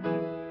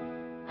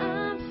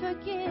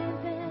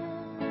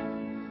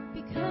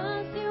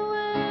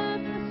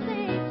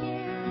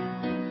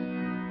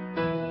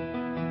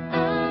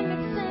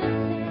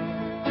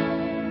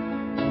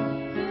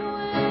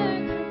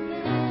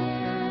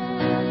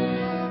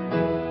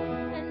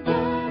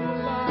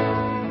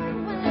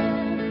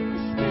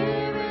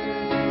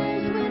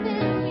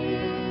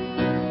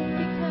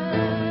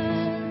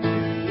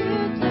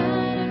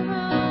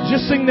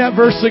 Just sing that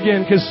verse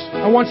again, because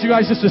I want you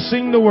guys just to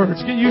sing the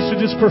words. Get used to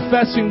just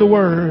professing the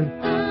word.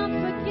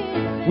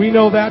 We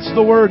know that's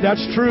the word.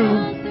 That's true.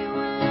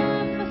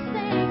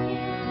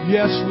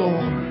 Yes,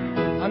 Lord.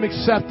 I'm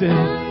accepted.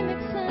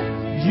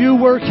 You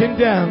were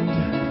condemned.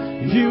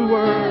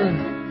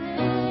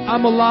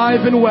 I'm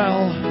alive and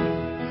well.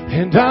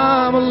 And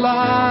I'm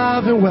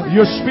alive and well.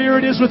 Your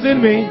spirit is within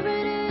me.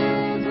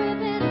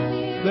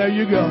 There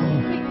you go.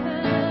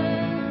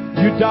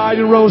 You died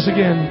and rose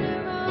again.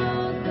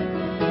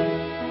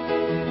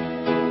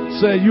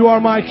 Say, you are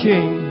my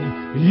King.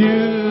 You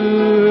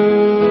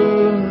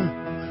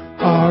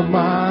are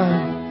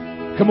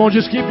mine. Come on,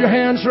 just keep your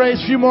hands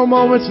raised a few more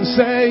moments and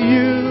say,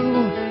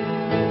 you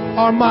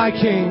are my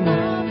King.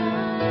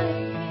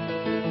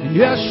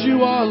 Yes,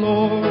 you are,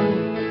 Lord.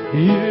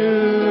 You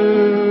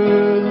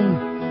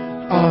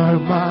are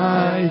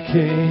my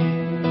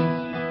King.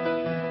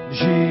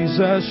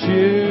 Jesus,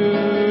 you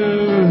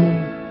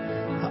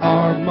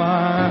are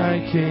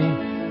my King.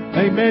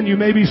 Amen. You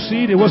may be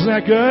seated. Wasn't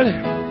that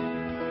good?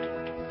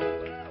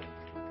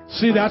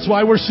 See, that's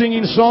why we're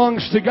singing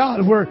songs to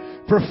God. We're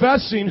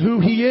professing who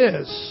He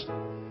is.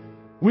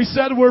 We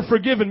said we're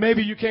forgiven.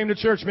 Maybe you came to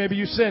church. Maybe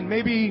you sinned.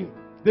 Maybe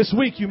this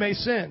week you may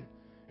sin.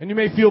 And you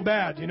may feel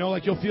bad. You know,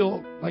 like you'll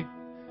feel like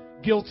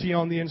guilty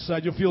on the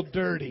inside. You'll feel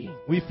dirty.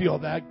 We feel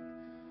that.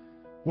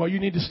 Well, you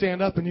need to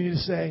stand up and you need to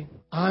say,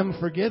 I'm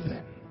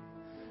forgiven.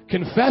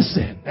 Confess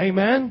it.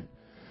 Amen?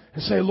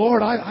 And say,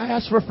 Lord, I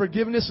ask for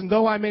forgiveness, and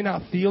though I may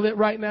not feel it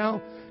right now,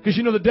 because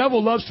you know the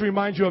devil loves to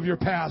remind you of your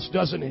past,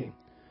 doesn't he?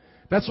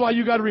 That's why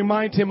you got to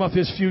remind him of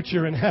his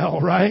future in hell,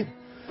 right?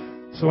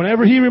 So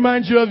whenever he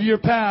reminds you of your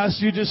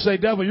past, you just say,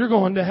 devil, you're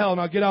going to hell.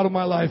 Now get out of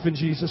my life in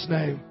Jesus'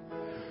 name.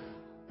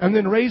 And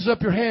then raise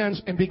up your hands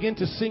and begin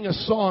to sing a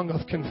song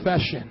of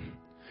confession.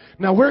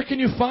 Now, where can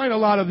you find a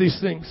lot of these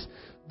things?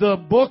 The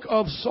book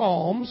of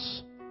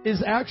Psalms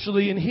is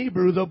actually in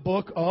Hebrew the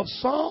book of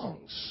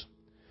songs.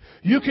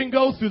 You can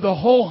go through the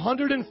whole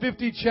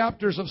 150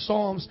 chapters of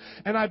Psalms,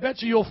 and I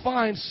bet you'll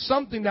find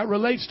something that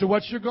relates to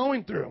what you're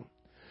going through.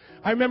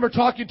 I remember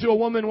talking to a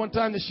woman one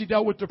time that she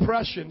dealt with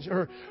depression.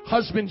 Her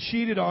husband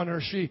cheated on her.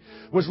 She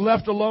was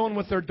left alone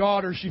with her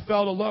daughter. She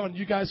felt alone.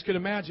 You guys could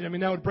imagine. I mean,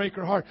 that would break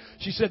her heart.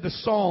 She said the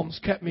Psalms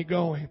kept me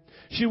going.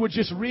 She would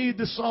just read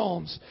the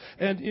Psalms,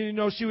 and, you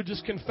know, she would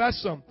just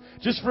confess them.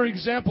 Just for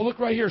example, look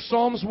right here,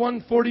 Psalms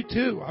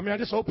 142. I mean, I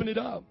just opened it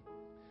up.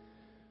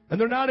 And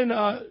they're not in,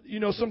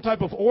 some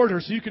type of order,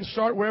 so you can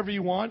start wherever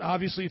you want.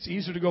 Obviously, it's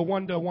easier to go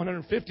 1 to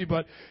 150,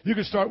 but you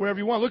can start wherever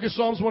you want. Look at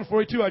Psalms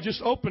 142. I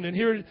just opened, and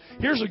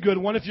here's a good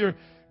one if you're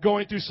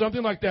going through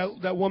something like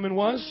that woman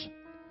was.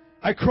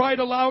 I cried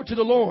aloud to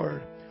the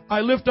Lord.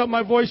 I lift up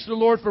my voice to the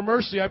Lord for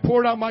mercy. I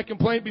poured out my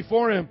complaint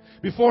before Him.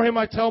 Before Him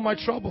I tell my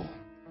trouble.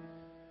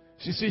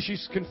 You see,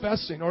 she's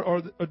confessing,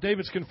 or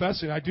David's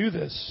confessing. I do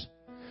this.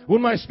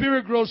 When my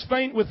spirit grows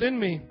faint within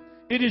me,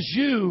 it is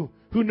you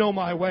who know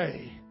my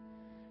way.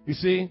 You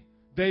see,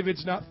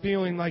 David's not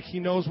feeling like he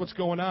knows what's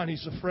going on.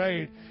 He's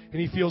afraid and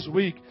he feels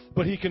weak.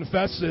 But he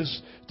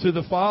confesses to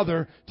the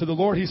Father, to the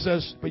Lord. He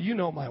says, but you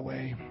know my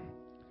way.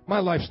 My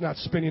life's not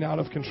spinning out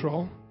of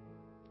control.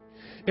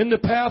 In the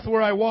path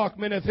where I walk,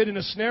 men have hidden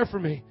a snare for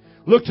me.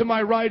 Look to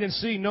my right and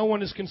see, no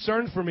one is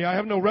concerned for me. I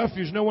have no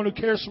refuge, no one who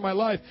cares for my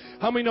life.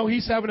 How many know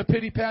he's having a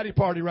pity-patty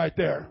party right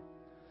there?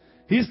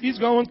 He's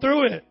going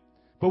through it.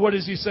 But what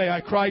does he say? I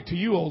cry to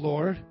you, O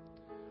Lord.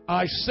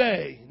 I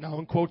say, now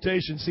in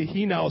quotation, see,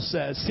 he now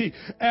says, see,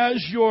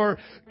 as you're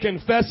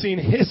confessing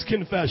his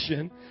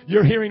confession,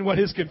 you're hearing what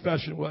his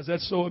confession was.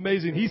 That's so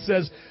amazing. He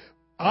says,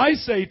 I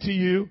say to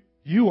you,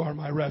 you are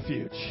my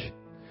refuge,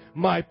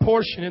 my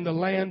portion in the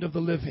land of the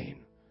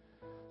living.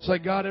 It's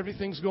like, God,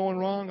 everything's going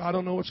wrong. I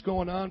don't know what's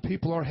going on.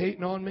 People are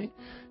hating on me.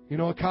 You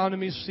know,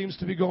 economy seems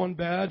to be going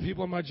bad.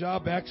 People on my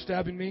job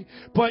backstabbing me.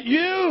 But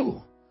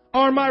you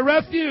are my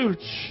refuge.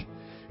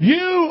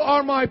 You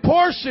are my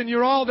portion.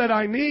 You're all that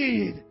I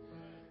need.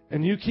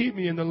 And you keep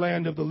me in the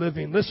land of the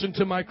living. Listen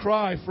to my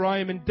cry, for I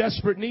am in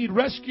desperate need.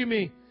 Rescue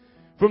me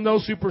from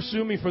those who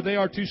pursue me, for they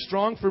are too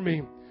strong for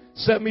me.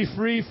 Set me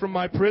free from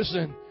my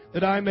prison,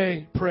 that I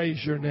may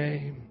praise your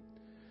name.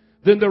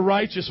 Then the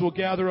righteous will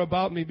gather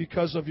about me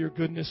because of your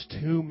goodness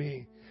to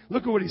me.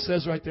 Look at what he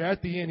says right there.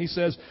 At the end, he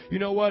says, you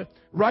know what?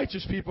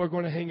 Righteous people are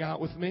going to hang out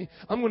with me.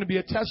 I'm going to be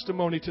a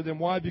testimony to them.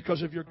 Why?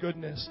 Because of your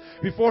goodness.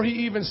 Before he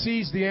even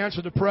sees the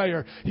answer to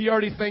prayer, he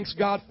already thanks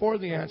God for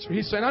the answer.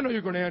 He's saying, I know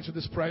you're going to answer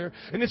this prayer,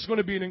 and it's going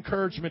to be an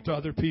encouragement to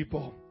other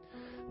people.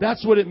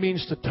 That's what it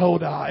means to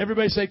Todah.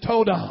 Everybody say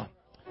Todah.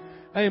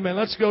 Amen.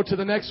 Let's go to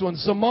the next one.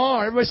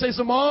 Zamar. Everybody say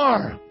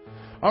Zamar.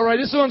 All right,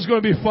 this one's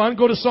going to be fun.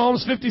 Go to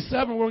Psalms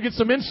 57. We're going to get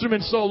some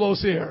instrument solos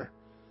here.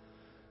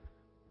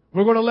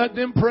 We're going to let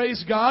them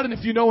praise God, and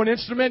if you know an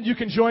instrument, you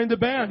can join the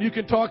band. You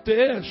can talk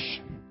to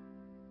Ish.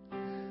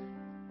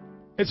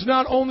 It's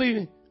not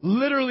only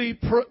literally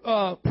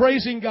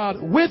praising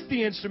God with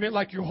the instrument,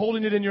 like you're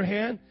holding it in your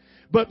hand,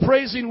 but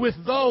praising with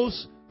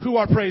those who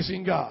are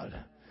praising God.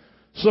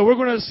 So we're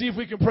going to see if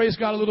we can praise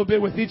God a little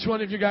bit with each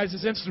one of you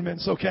guys'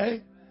 instruments,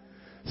 okay?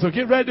 So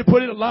get ready to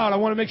put it loud. I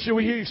want to make sure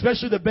we hear you,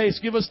 especially the bass.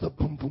 Give us the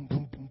boom, boom,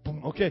 boom, boom,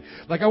 boom, okay?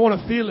 Like I want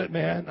to feel it,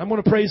 man. I'm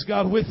going to praise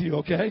God with you,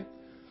 okay?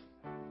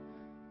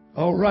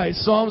 All right,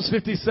 Psalms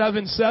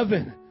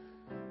 57:7.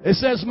 It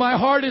says, my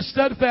heart is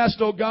steadfast,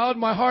 O God,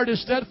 my heart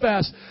is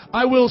steadfast.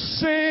 I will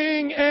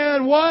sing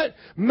and what?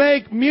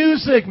 Make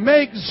music,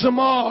 make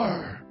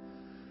zamar.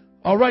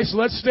 All right, so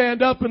let's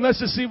stand up and let's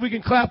just see if we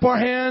can clap our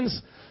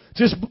hands.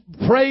 Just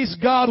praise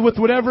God with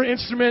whatever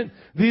instrument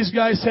these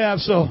guys have.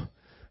 So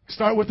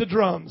start with the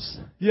drums.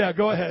 Yeah,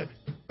 go ahead.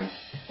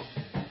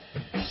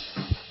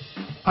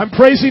 I'm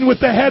praising with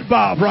the head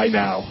bob right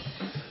now.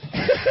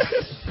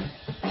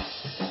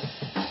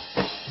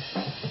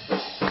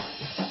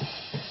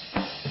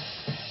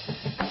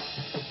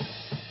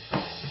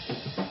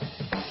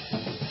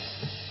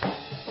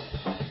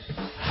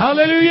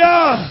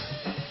 Hallelujah.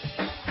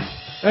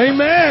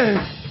 Amen.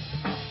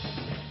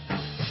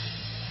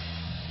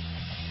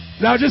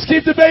 Now just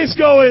keep the bass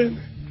going.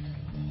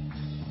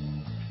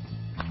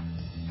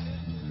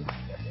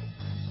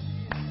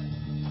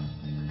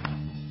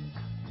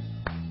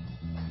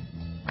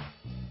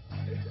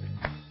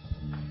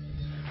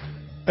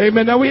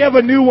 Amen. Now we have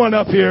a new one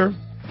up here.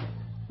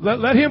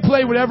 Let him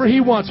play whatever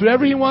he wants.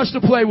 Whatever he wants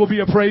to play will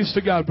be a praise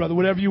to God, brother.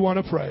 Whatever you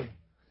want to pray.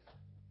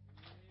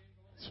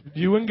 It's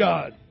you and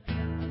God.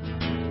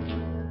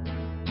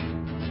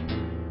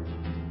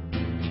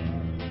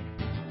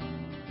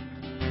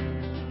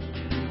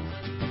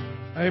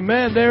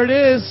 Amen. There it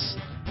is.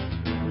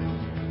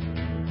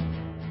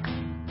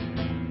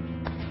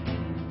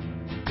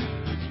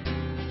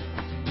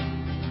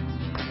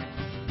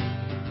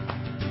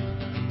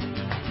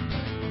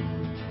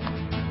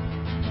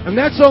 And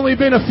that's only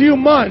been a few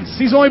months.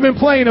 He's only been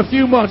playing a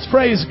few months.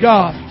 Praise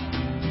God.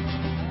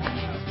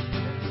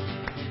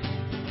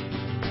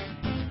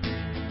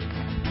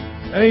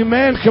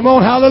 Amen. Come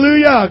on.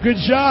 Hallelujah. Good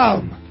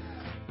job.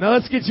 Now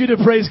let's get you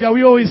to praise God.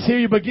 We always hear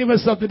you, but give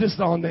us something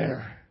just on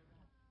there.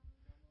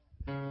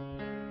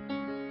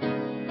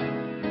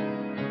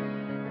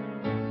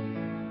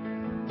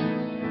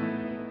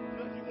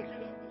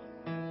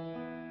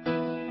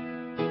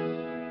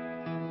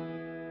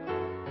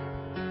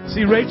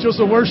 See, Rachel's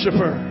a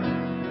worshiper.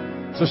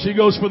 So she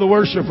goes for the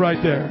worship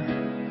right there.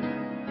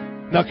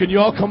 Now, can you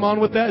all come on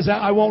with that? Is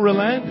that I Won't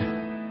Relent?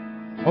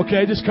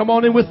 Okay, just come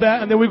on in with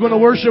that. And then we're going to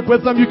worship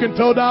with them. You can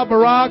Todah,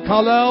 Barak,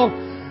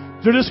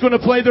 Hallel. They're just going to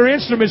play their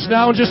instruments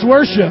now and just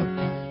worship.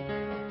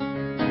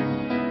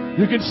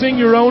 You can sing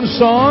your own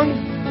song.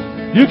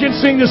 You can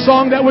sing the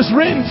song that was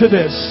written to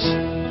this.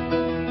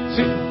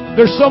 See,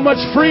 there's so much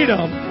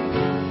freedom.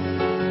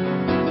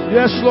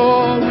 Yes,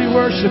 Lord, we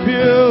worship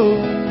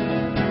you.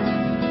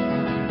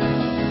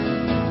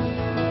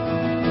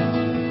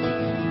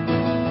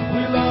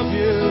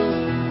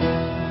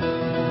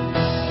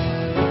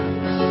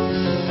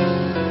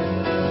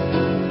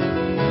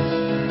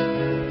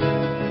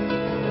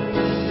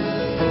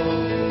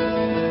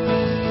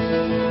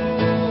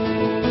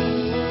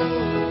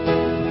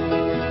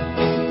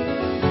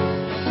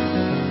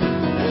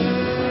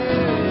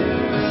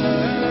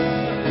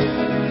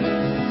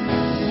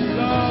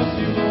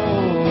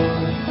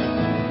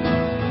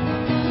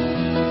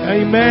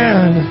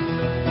 Amen.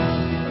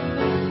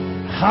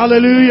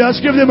 Hallelujah.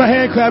 Let's give them a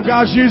hand clap.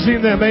 God's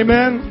using them.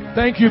 Amen.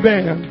 Thank you,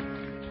 band.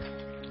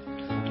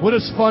 What a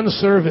fun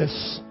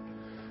service.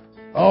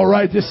 All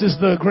right, this is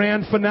the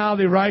grand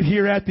finale right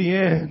here at the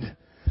end.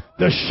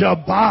 The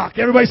Shabbat.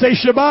 Everybody say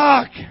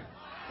Shabbat.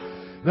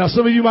 Now,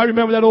 some of you might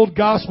remember that old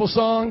gospel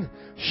song.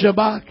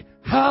 Shabbat.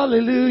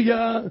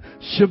 Hallelujah.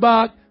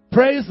 Shabbat.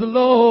 Praise the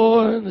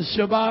Lord. The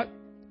Shabbat.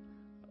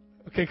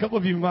 Okay, a couple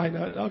of you might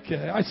not.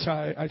 Okay, I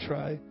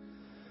try.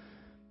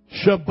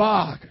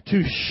 Shabbat,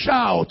 to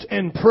shout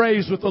and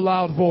praise with a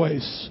loud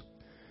voice.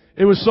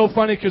 It was so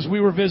funny because we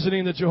were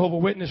visiting the Jehovah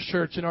Witness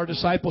Church in our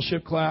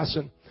discipleship class,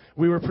 and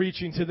we were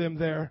preaching to them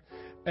there.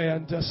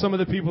 And some of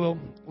the people,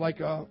 like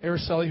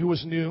Araceli, who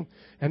was new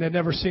and had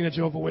never seen a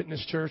Jehovah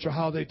Witness church or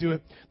how they do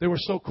it, they were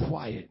so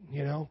quiet,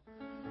 you know.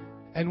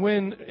 And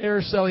when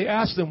Araceli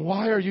asked them,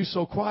 why are you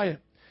so quiet?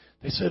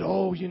 They said,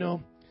 oh, you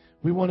know,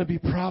 we want to be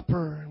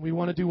proper and we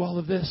want to do all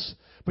of this.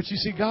 But you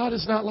see, God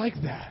is not like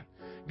that.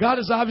 God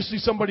is obviously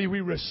somebody we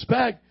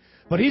respect,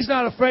 but He's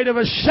not afraid of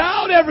a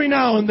shout every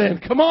now and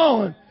then. Come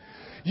on.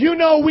 You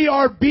know we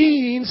are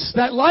beings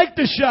that like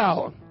to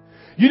shout.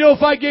 You know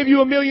if I gave you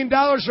 $1 million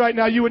right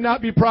now, you would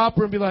not be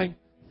proper and be like,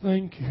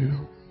 thank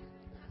you.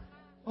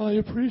 I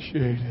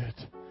appreciate it.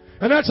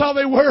 And that's how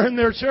they were in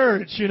their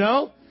church, you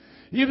know.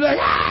 You'd be like,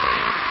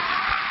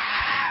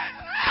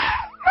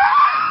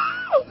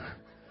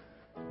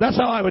 that's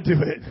how I would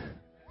do it.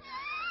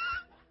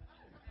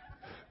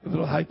 A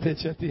little high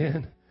pitch at the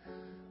end.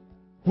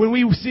 When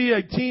we see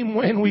a team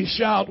win, we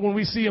shout. When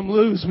we see them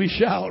lose, we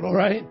shout, all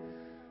right?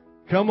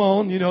 Come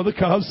on, you know the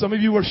Cubs. Some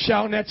of you were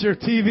shouting at your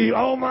TV.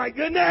 Oh, my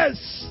goodness.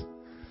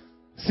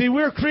 See,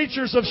 we're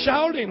creatures of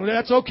shouting.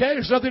 That's okay.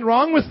 There's nothing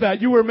wrong with that.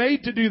 You were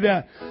made to do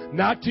that.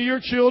 Not to your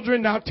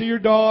children, not to your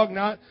dog,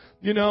 not,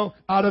 you know,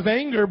 out of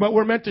anger, but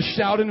we're meant to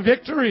shout in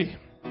victory.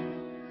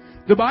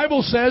 The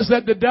Bible says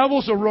that the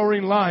devil's a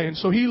roaring lion,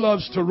 so he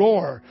loves to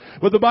roar.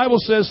 But the Bible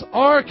says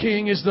our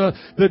king is the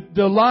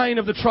lion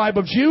of the tribe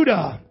of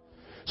Judah.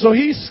 So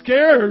he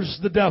scares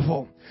the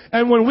devil.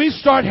 And when we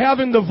start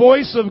having the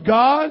voice of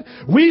God,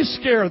 we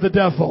scare the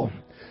devil.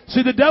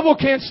 See, the devil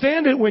can't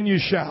stand it when you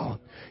shout.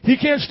 He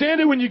can't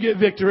stand it when you get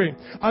victory.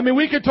 I mean,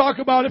 we could talk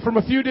about it from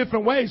a few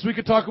different ways. We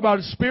could talk about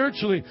it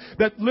spiritually,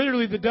 that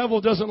literally the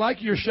devil doesn't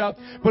like your shout,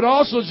 but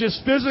also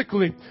just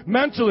physically,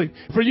 mentally.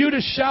 For you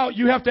to shout,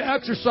 you have to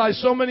exercise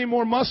so many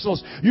more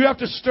muscles. You have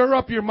to stir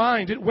up your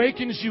mind. It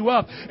wakens you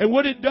up. And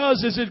what it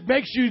does is it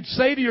makes you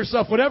say to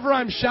yourself, whatever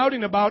I'm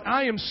shouting about,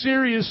 I am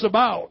serious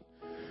about.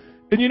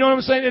 And you know what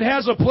I'm saying? It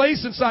has a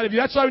place inside of you.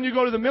 That's why when you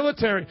go to the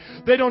military,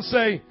 they don't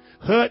say,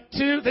 hut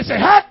to. They say,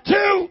 hut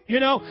to. You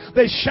know,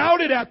 they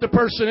shouted at the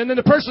person, and then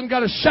the person got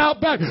to shout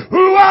back,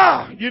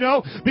 hoo-ah, you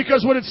know,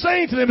 because what it's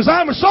saying to them is,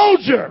 I'm a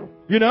soldier,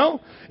 you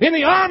know, in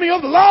the army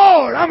of the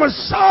Lord. I'm a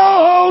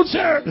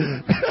soldier.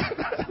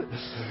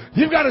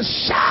 You've got to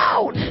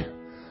shout.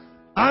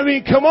 I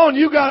mean, come on,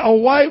 you got a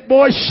white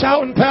boy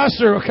shouting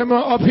pastor come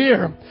up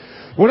here.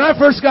 When I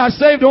first got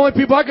saved, the only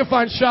people I could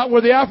find shout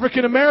were the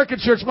African American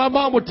church. My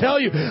mom would tell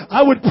you,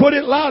 I would put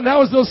it loud, and that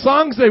was those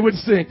songs they would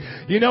sing.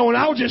 You know, and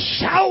I would just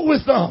shout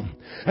with them.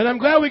 And I'm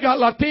glad we got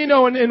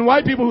Latino and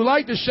white people who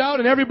like to shout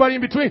and everybody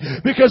in between,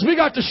 because we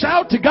got to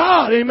shout to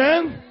God.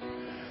 Amen.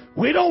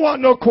 We don't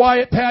want no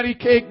quiet patty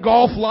cake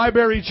golf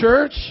library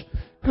church.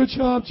 Good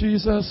job,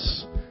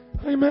 Jesus.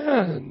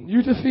 Amen.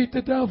 You defeat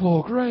the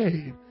devil.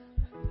 Great.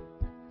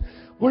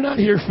 We're not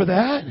here for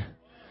that.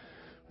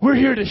 We're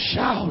here to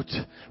shout.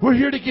 We're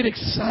here to get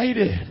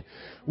excited.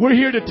 We're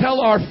here to tell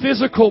our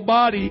physical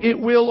body it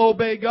will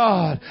obey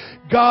God.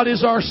 God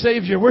is our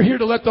Savior. We're here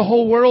to let the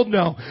whole world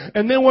know.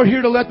 And then we're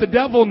here to let the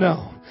devil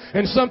know.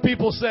 And some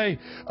people say,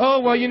 oh,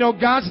 well, you know,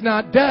 God's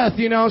not death,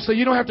 you know, so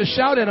you don't have to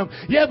shout at Him.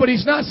 Yeah, but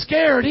He's not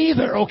scared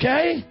either,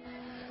 okay?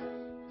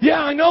 Yeah,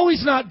 I know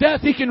He's not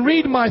death. He can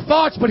read my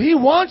thoughts, but He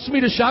wants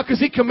me to shout because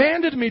He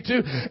commanded me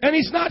to. And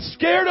He's not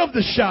scared of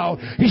the shout.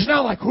 He's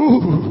not like,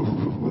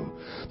 ooh,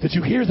 did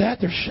you hear that?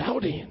 They're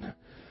shouting.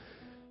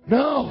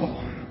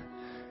 No.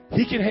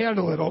 He can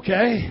handle it,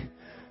 okay?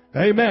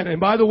 Amen. And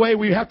by the way,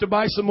 we have to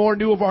buy some more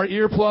new of our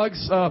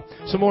earplugs.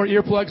 Some more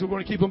earplugs. We're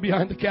going to keep them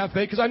behind the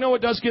cafe because I know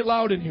it does get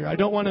loud in here. I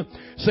don't want to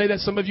say that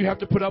some of you have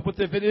to put up with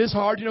it. If it is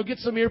hard, you know, get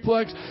some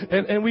earplugs.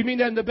 And we mean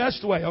that in the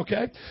best way,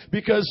 okay?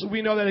 Because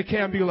we know that it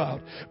can be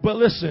loud. But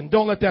listen,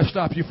 don't let that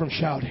stop you from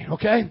shouting,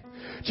 okay?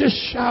 Just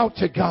shout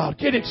to God.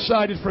 Get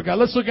excited for God.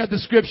 Let's look at the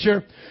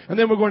scripture, and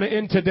then we're going to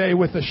end today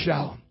with a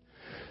shout.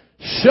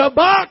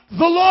 Shabbat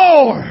the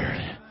Lord.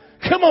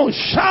 Come on,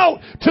 shout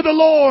to the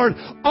Lord,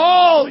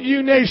 all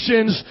you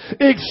nations.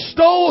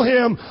 Extol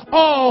Him,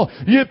 all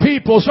you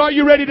peoples. Are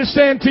you ready to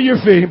stand to your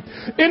feet?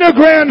 In a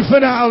grand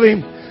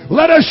finale,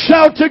 let us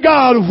shout to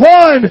God. 1,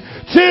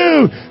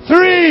 2,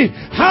 3.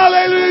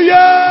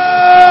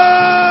 Hallelujah!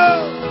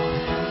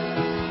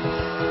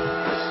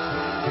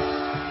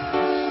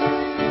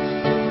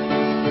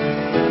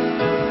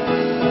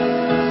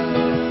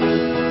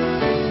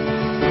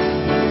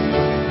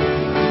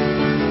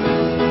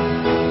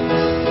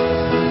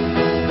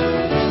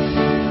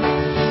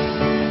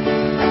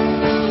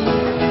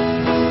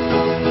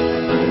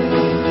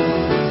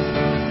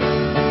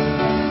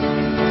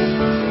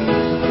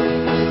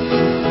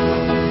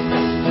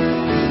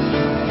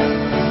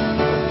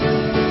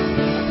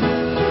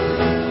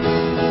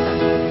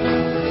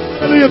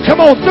 Come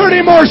on,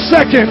 30 more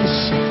seconds.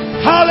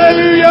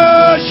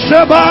 Hallelujah,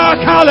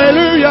 Shabbat,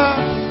 hallelujah.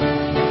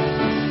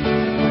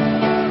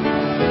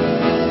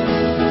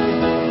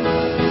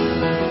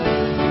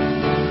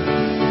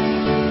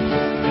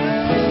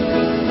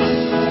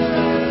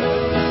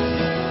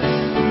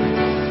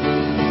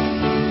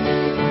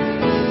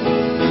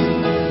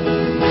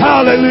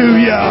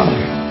 Hallelujah.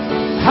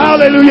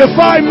 Hallelujah.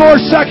 5 more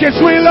seconds.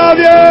 We love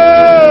you.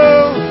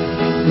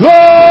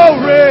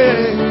 Glory.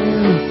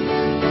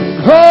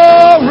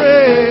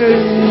 Glory,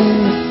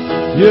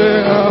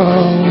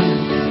 yeah,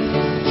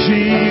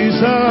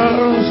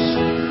 Jesus,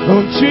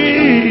 oh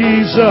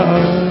Jesus,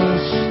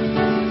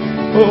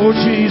 oh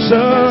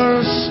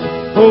Jesus,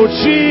 oh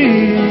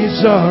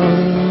Jesus,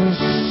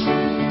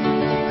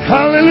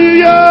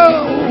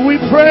 hallelujah, we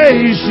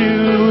praise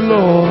you,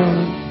 Lord,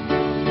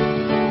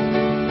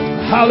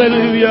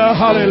 hallelujah,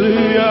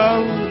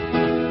 hallelujah.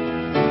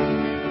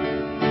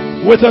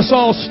 With us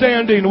all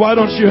standing, why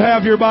don't you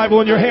have your Bible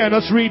in your hand?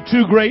 Let's read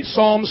 2 great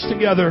Psalms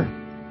together.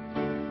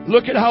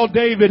 Look at how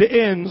David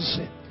ends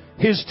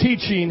his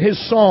teaching, his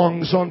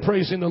songs on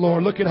praising the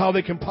Lord. Look at how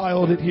they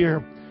compiled it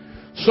here.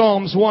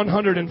 Psalms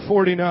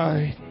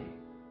 149.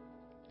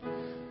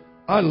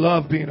 I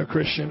love being a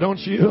Christian, don't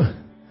you?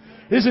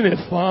 Isn't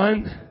it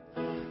fun?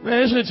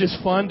 Man, isn't it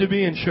just fun to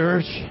be in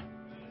church?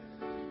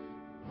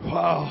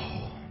 Wow.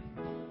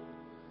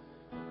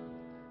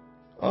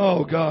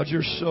 Oh, God,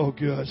 you're so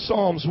good.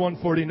 Psalms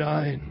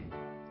 149.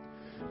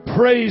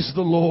 Praise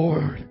the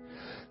Lord.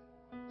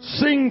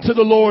 Sing to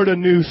the Lord a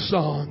new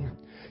song.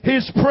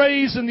 His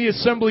praise in the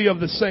assembly of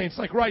the saints.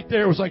 Like right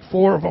there, it was like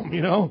 4 of them,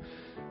 you know.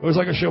 It was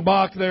like a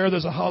Shabbat there.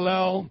 There's a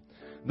Hallel.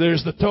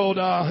 There's the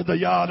Todah, the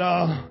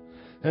Yada.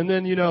 And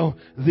then, you know,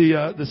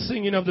 the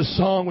singing of the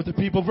song with the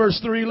people. Verse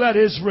 3, let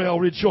Israel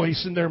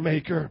rejoice in their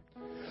Maker.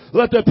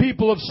 Let the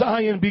people of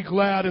Zion be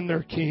glad in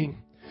their King.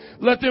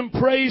 Let them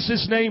praise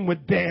His name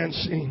with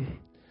dancing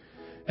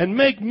and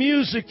make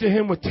music to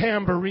Him with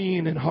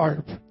tambourine and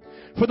harp.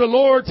 For the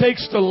Lord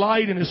takes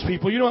delight in His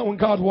people. You know what? When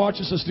God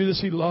watches us do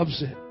this, He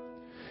loves it.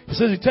 He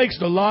says He takes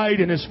delight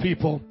in His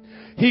people.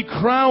 He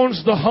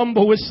crowns the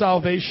humble with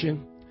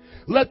salvation.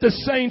 Let the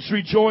saints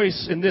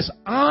rejoice in this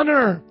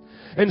honor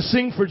and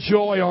sing for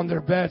joy on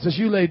their beds. As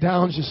you lay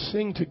down, just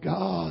sing to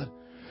God.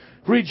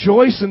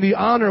 Rejoice in the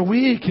honor.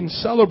 We can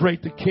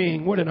celebrate the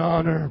King. What an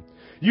honor.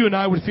 You and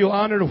I would feel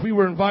honored if we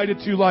were invited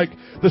to like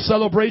the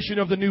celebration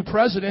of the new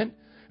president.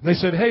 And they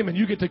said, hey man,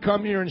 you get to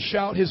come here and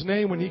shout His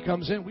name when He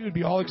comes in. We would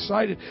be all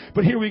excited.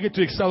 But here we get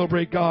to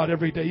celebrate God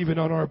every day, even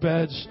on our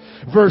beds.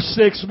 Verse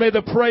 6, may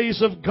the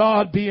praise of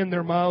God be in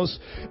their mouths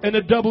and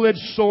a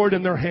double-edged sword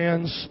in their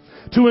hands,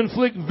 to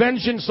inflict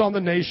vengeance on the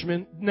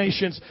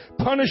nations,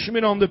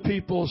 punishment on the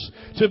peoples,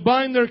 to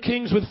bind their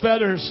kings with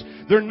fetters,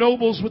 their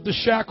nobles with the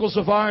shackles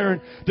of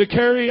iron, to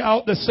carry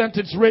out the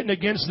sentence written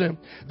against them.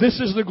 This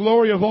is the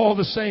glory of all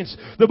the saints.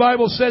 The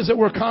Bible says that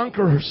we're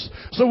conquerors.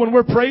 So when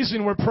we're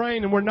praising, we're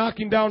praying, and we're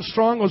knocking down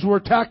strongholds, we're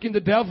attacking the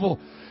devil.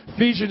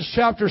 Ephesians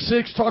chapter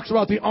 6 talks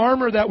about the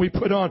armor that we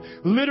put on.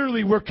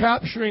 Literally, we're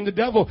capturing the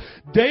devil.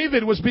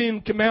 David was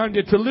being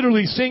commanded to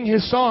literally sing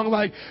his song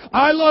like,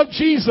 I love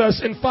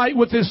Jesus, and fight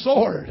with his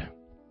sword.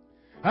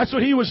 That's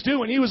what he was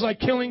doing. He was like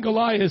killing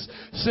Goliath,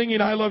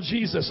 singing, I love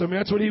Jesus. I mean,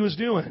 that's what he was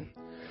doing.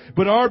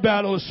 But our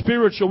battle is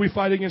spiritual. We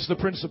fight against the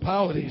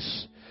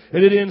principalities.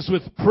 And it ends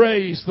with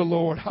praise the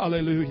Lord.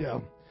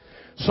 Hallelujah.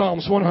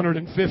 Psalms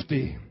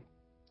 150.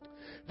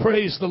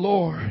 Praise the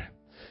Lord.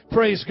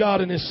 Praise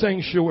God in His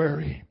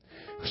sanctuary.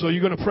 So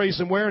you're going to praise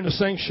Him where? In the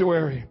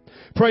sanctuary.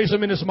 Praise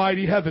Him in His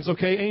mighty heavens.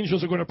 Okay,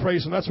 angels are going to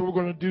praise Him. That's what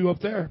we're going to do up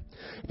there.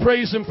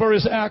 Praise Him for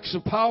His acts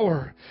of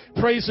power.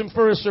 Praise Him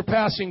for His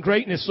surpassing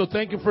greatness. So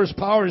thank Him for His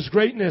power, His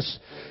greatness.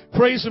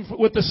 Praise Him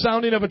with the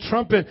sounding of a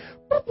trumpet.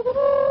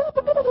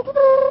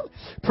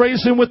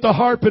 Praise Him with the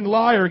harp and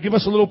lyre. Give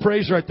us a little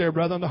praise right there,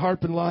 brother, on the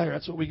harp and lyre.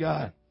 That's what we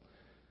got.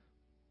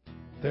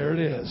 There it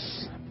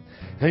is.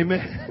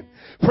 Amen.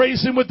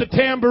 Praise Him with the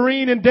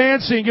tambourine and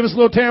dancing. Give us a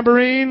little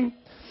tambourine.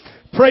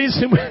 Praise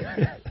Him.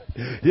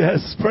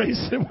 Yes,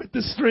 praise Him with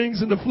the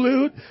strings and the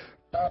flute.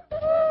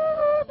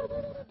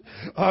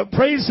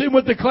 Praise Him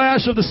with the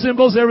clash of the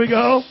cymbals. There we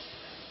go.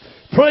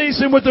 Praise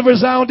Him with the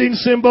resounding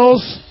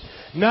cymbals.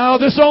 Now,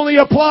 this only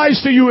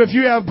applies to you if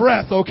you have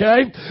breath,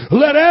 okay?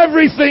 Let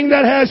everything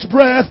that has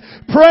breath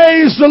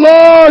praise the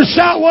Lord.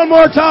 Shout one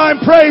more time,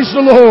 praise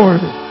the Lord.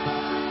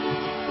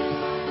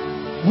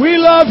 We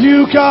love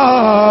you,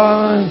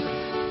 God.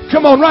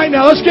 Come on, right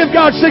now, let's give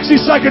God 60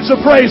 seconds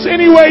of praise.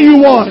 Any way you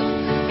want.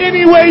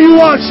 Any way you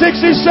want.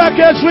 60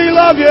 seconds, we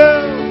love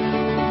you.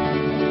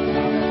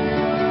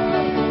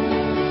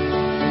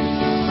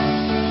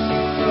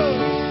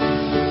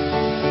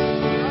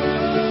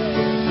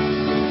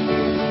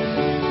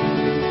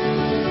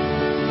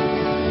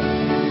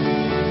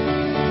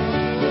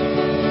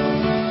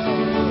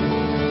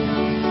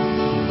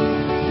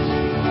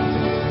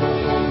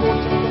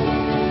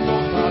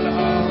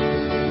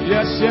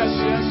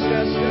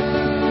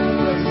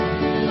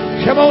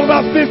 Come on,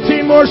 about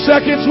 15 more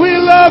seconds. We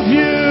love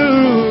you.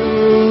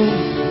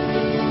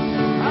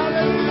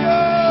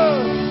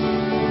 Hallelujah.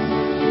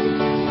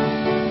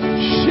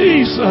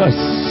 Jesus.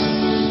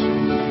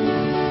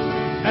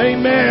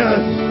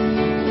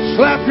 Amen.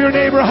 Slap your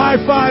neighbor high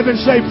five and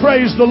say,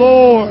 praise the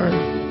Lord.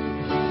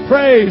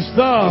 Praise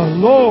the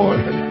Lord.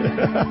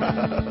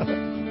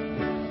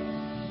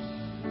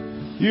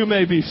 You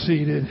may be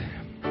seated.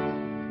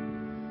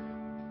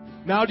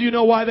 Now, do you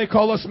know why they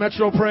call us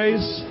Metro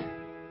Praise?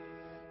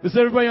 Does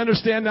everybody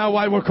understand now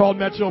why we're called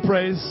Metro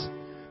Praise?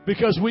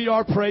 Because we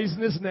are praising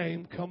His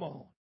name. Come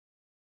on.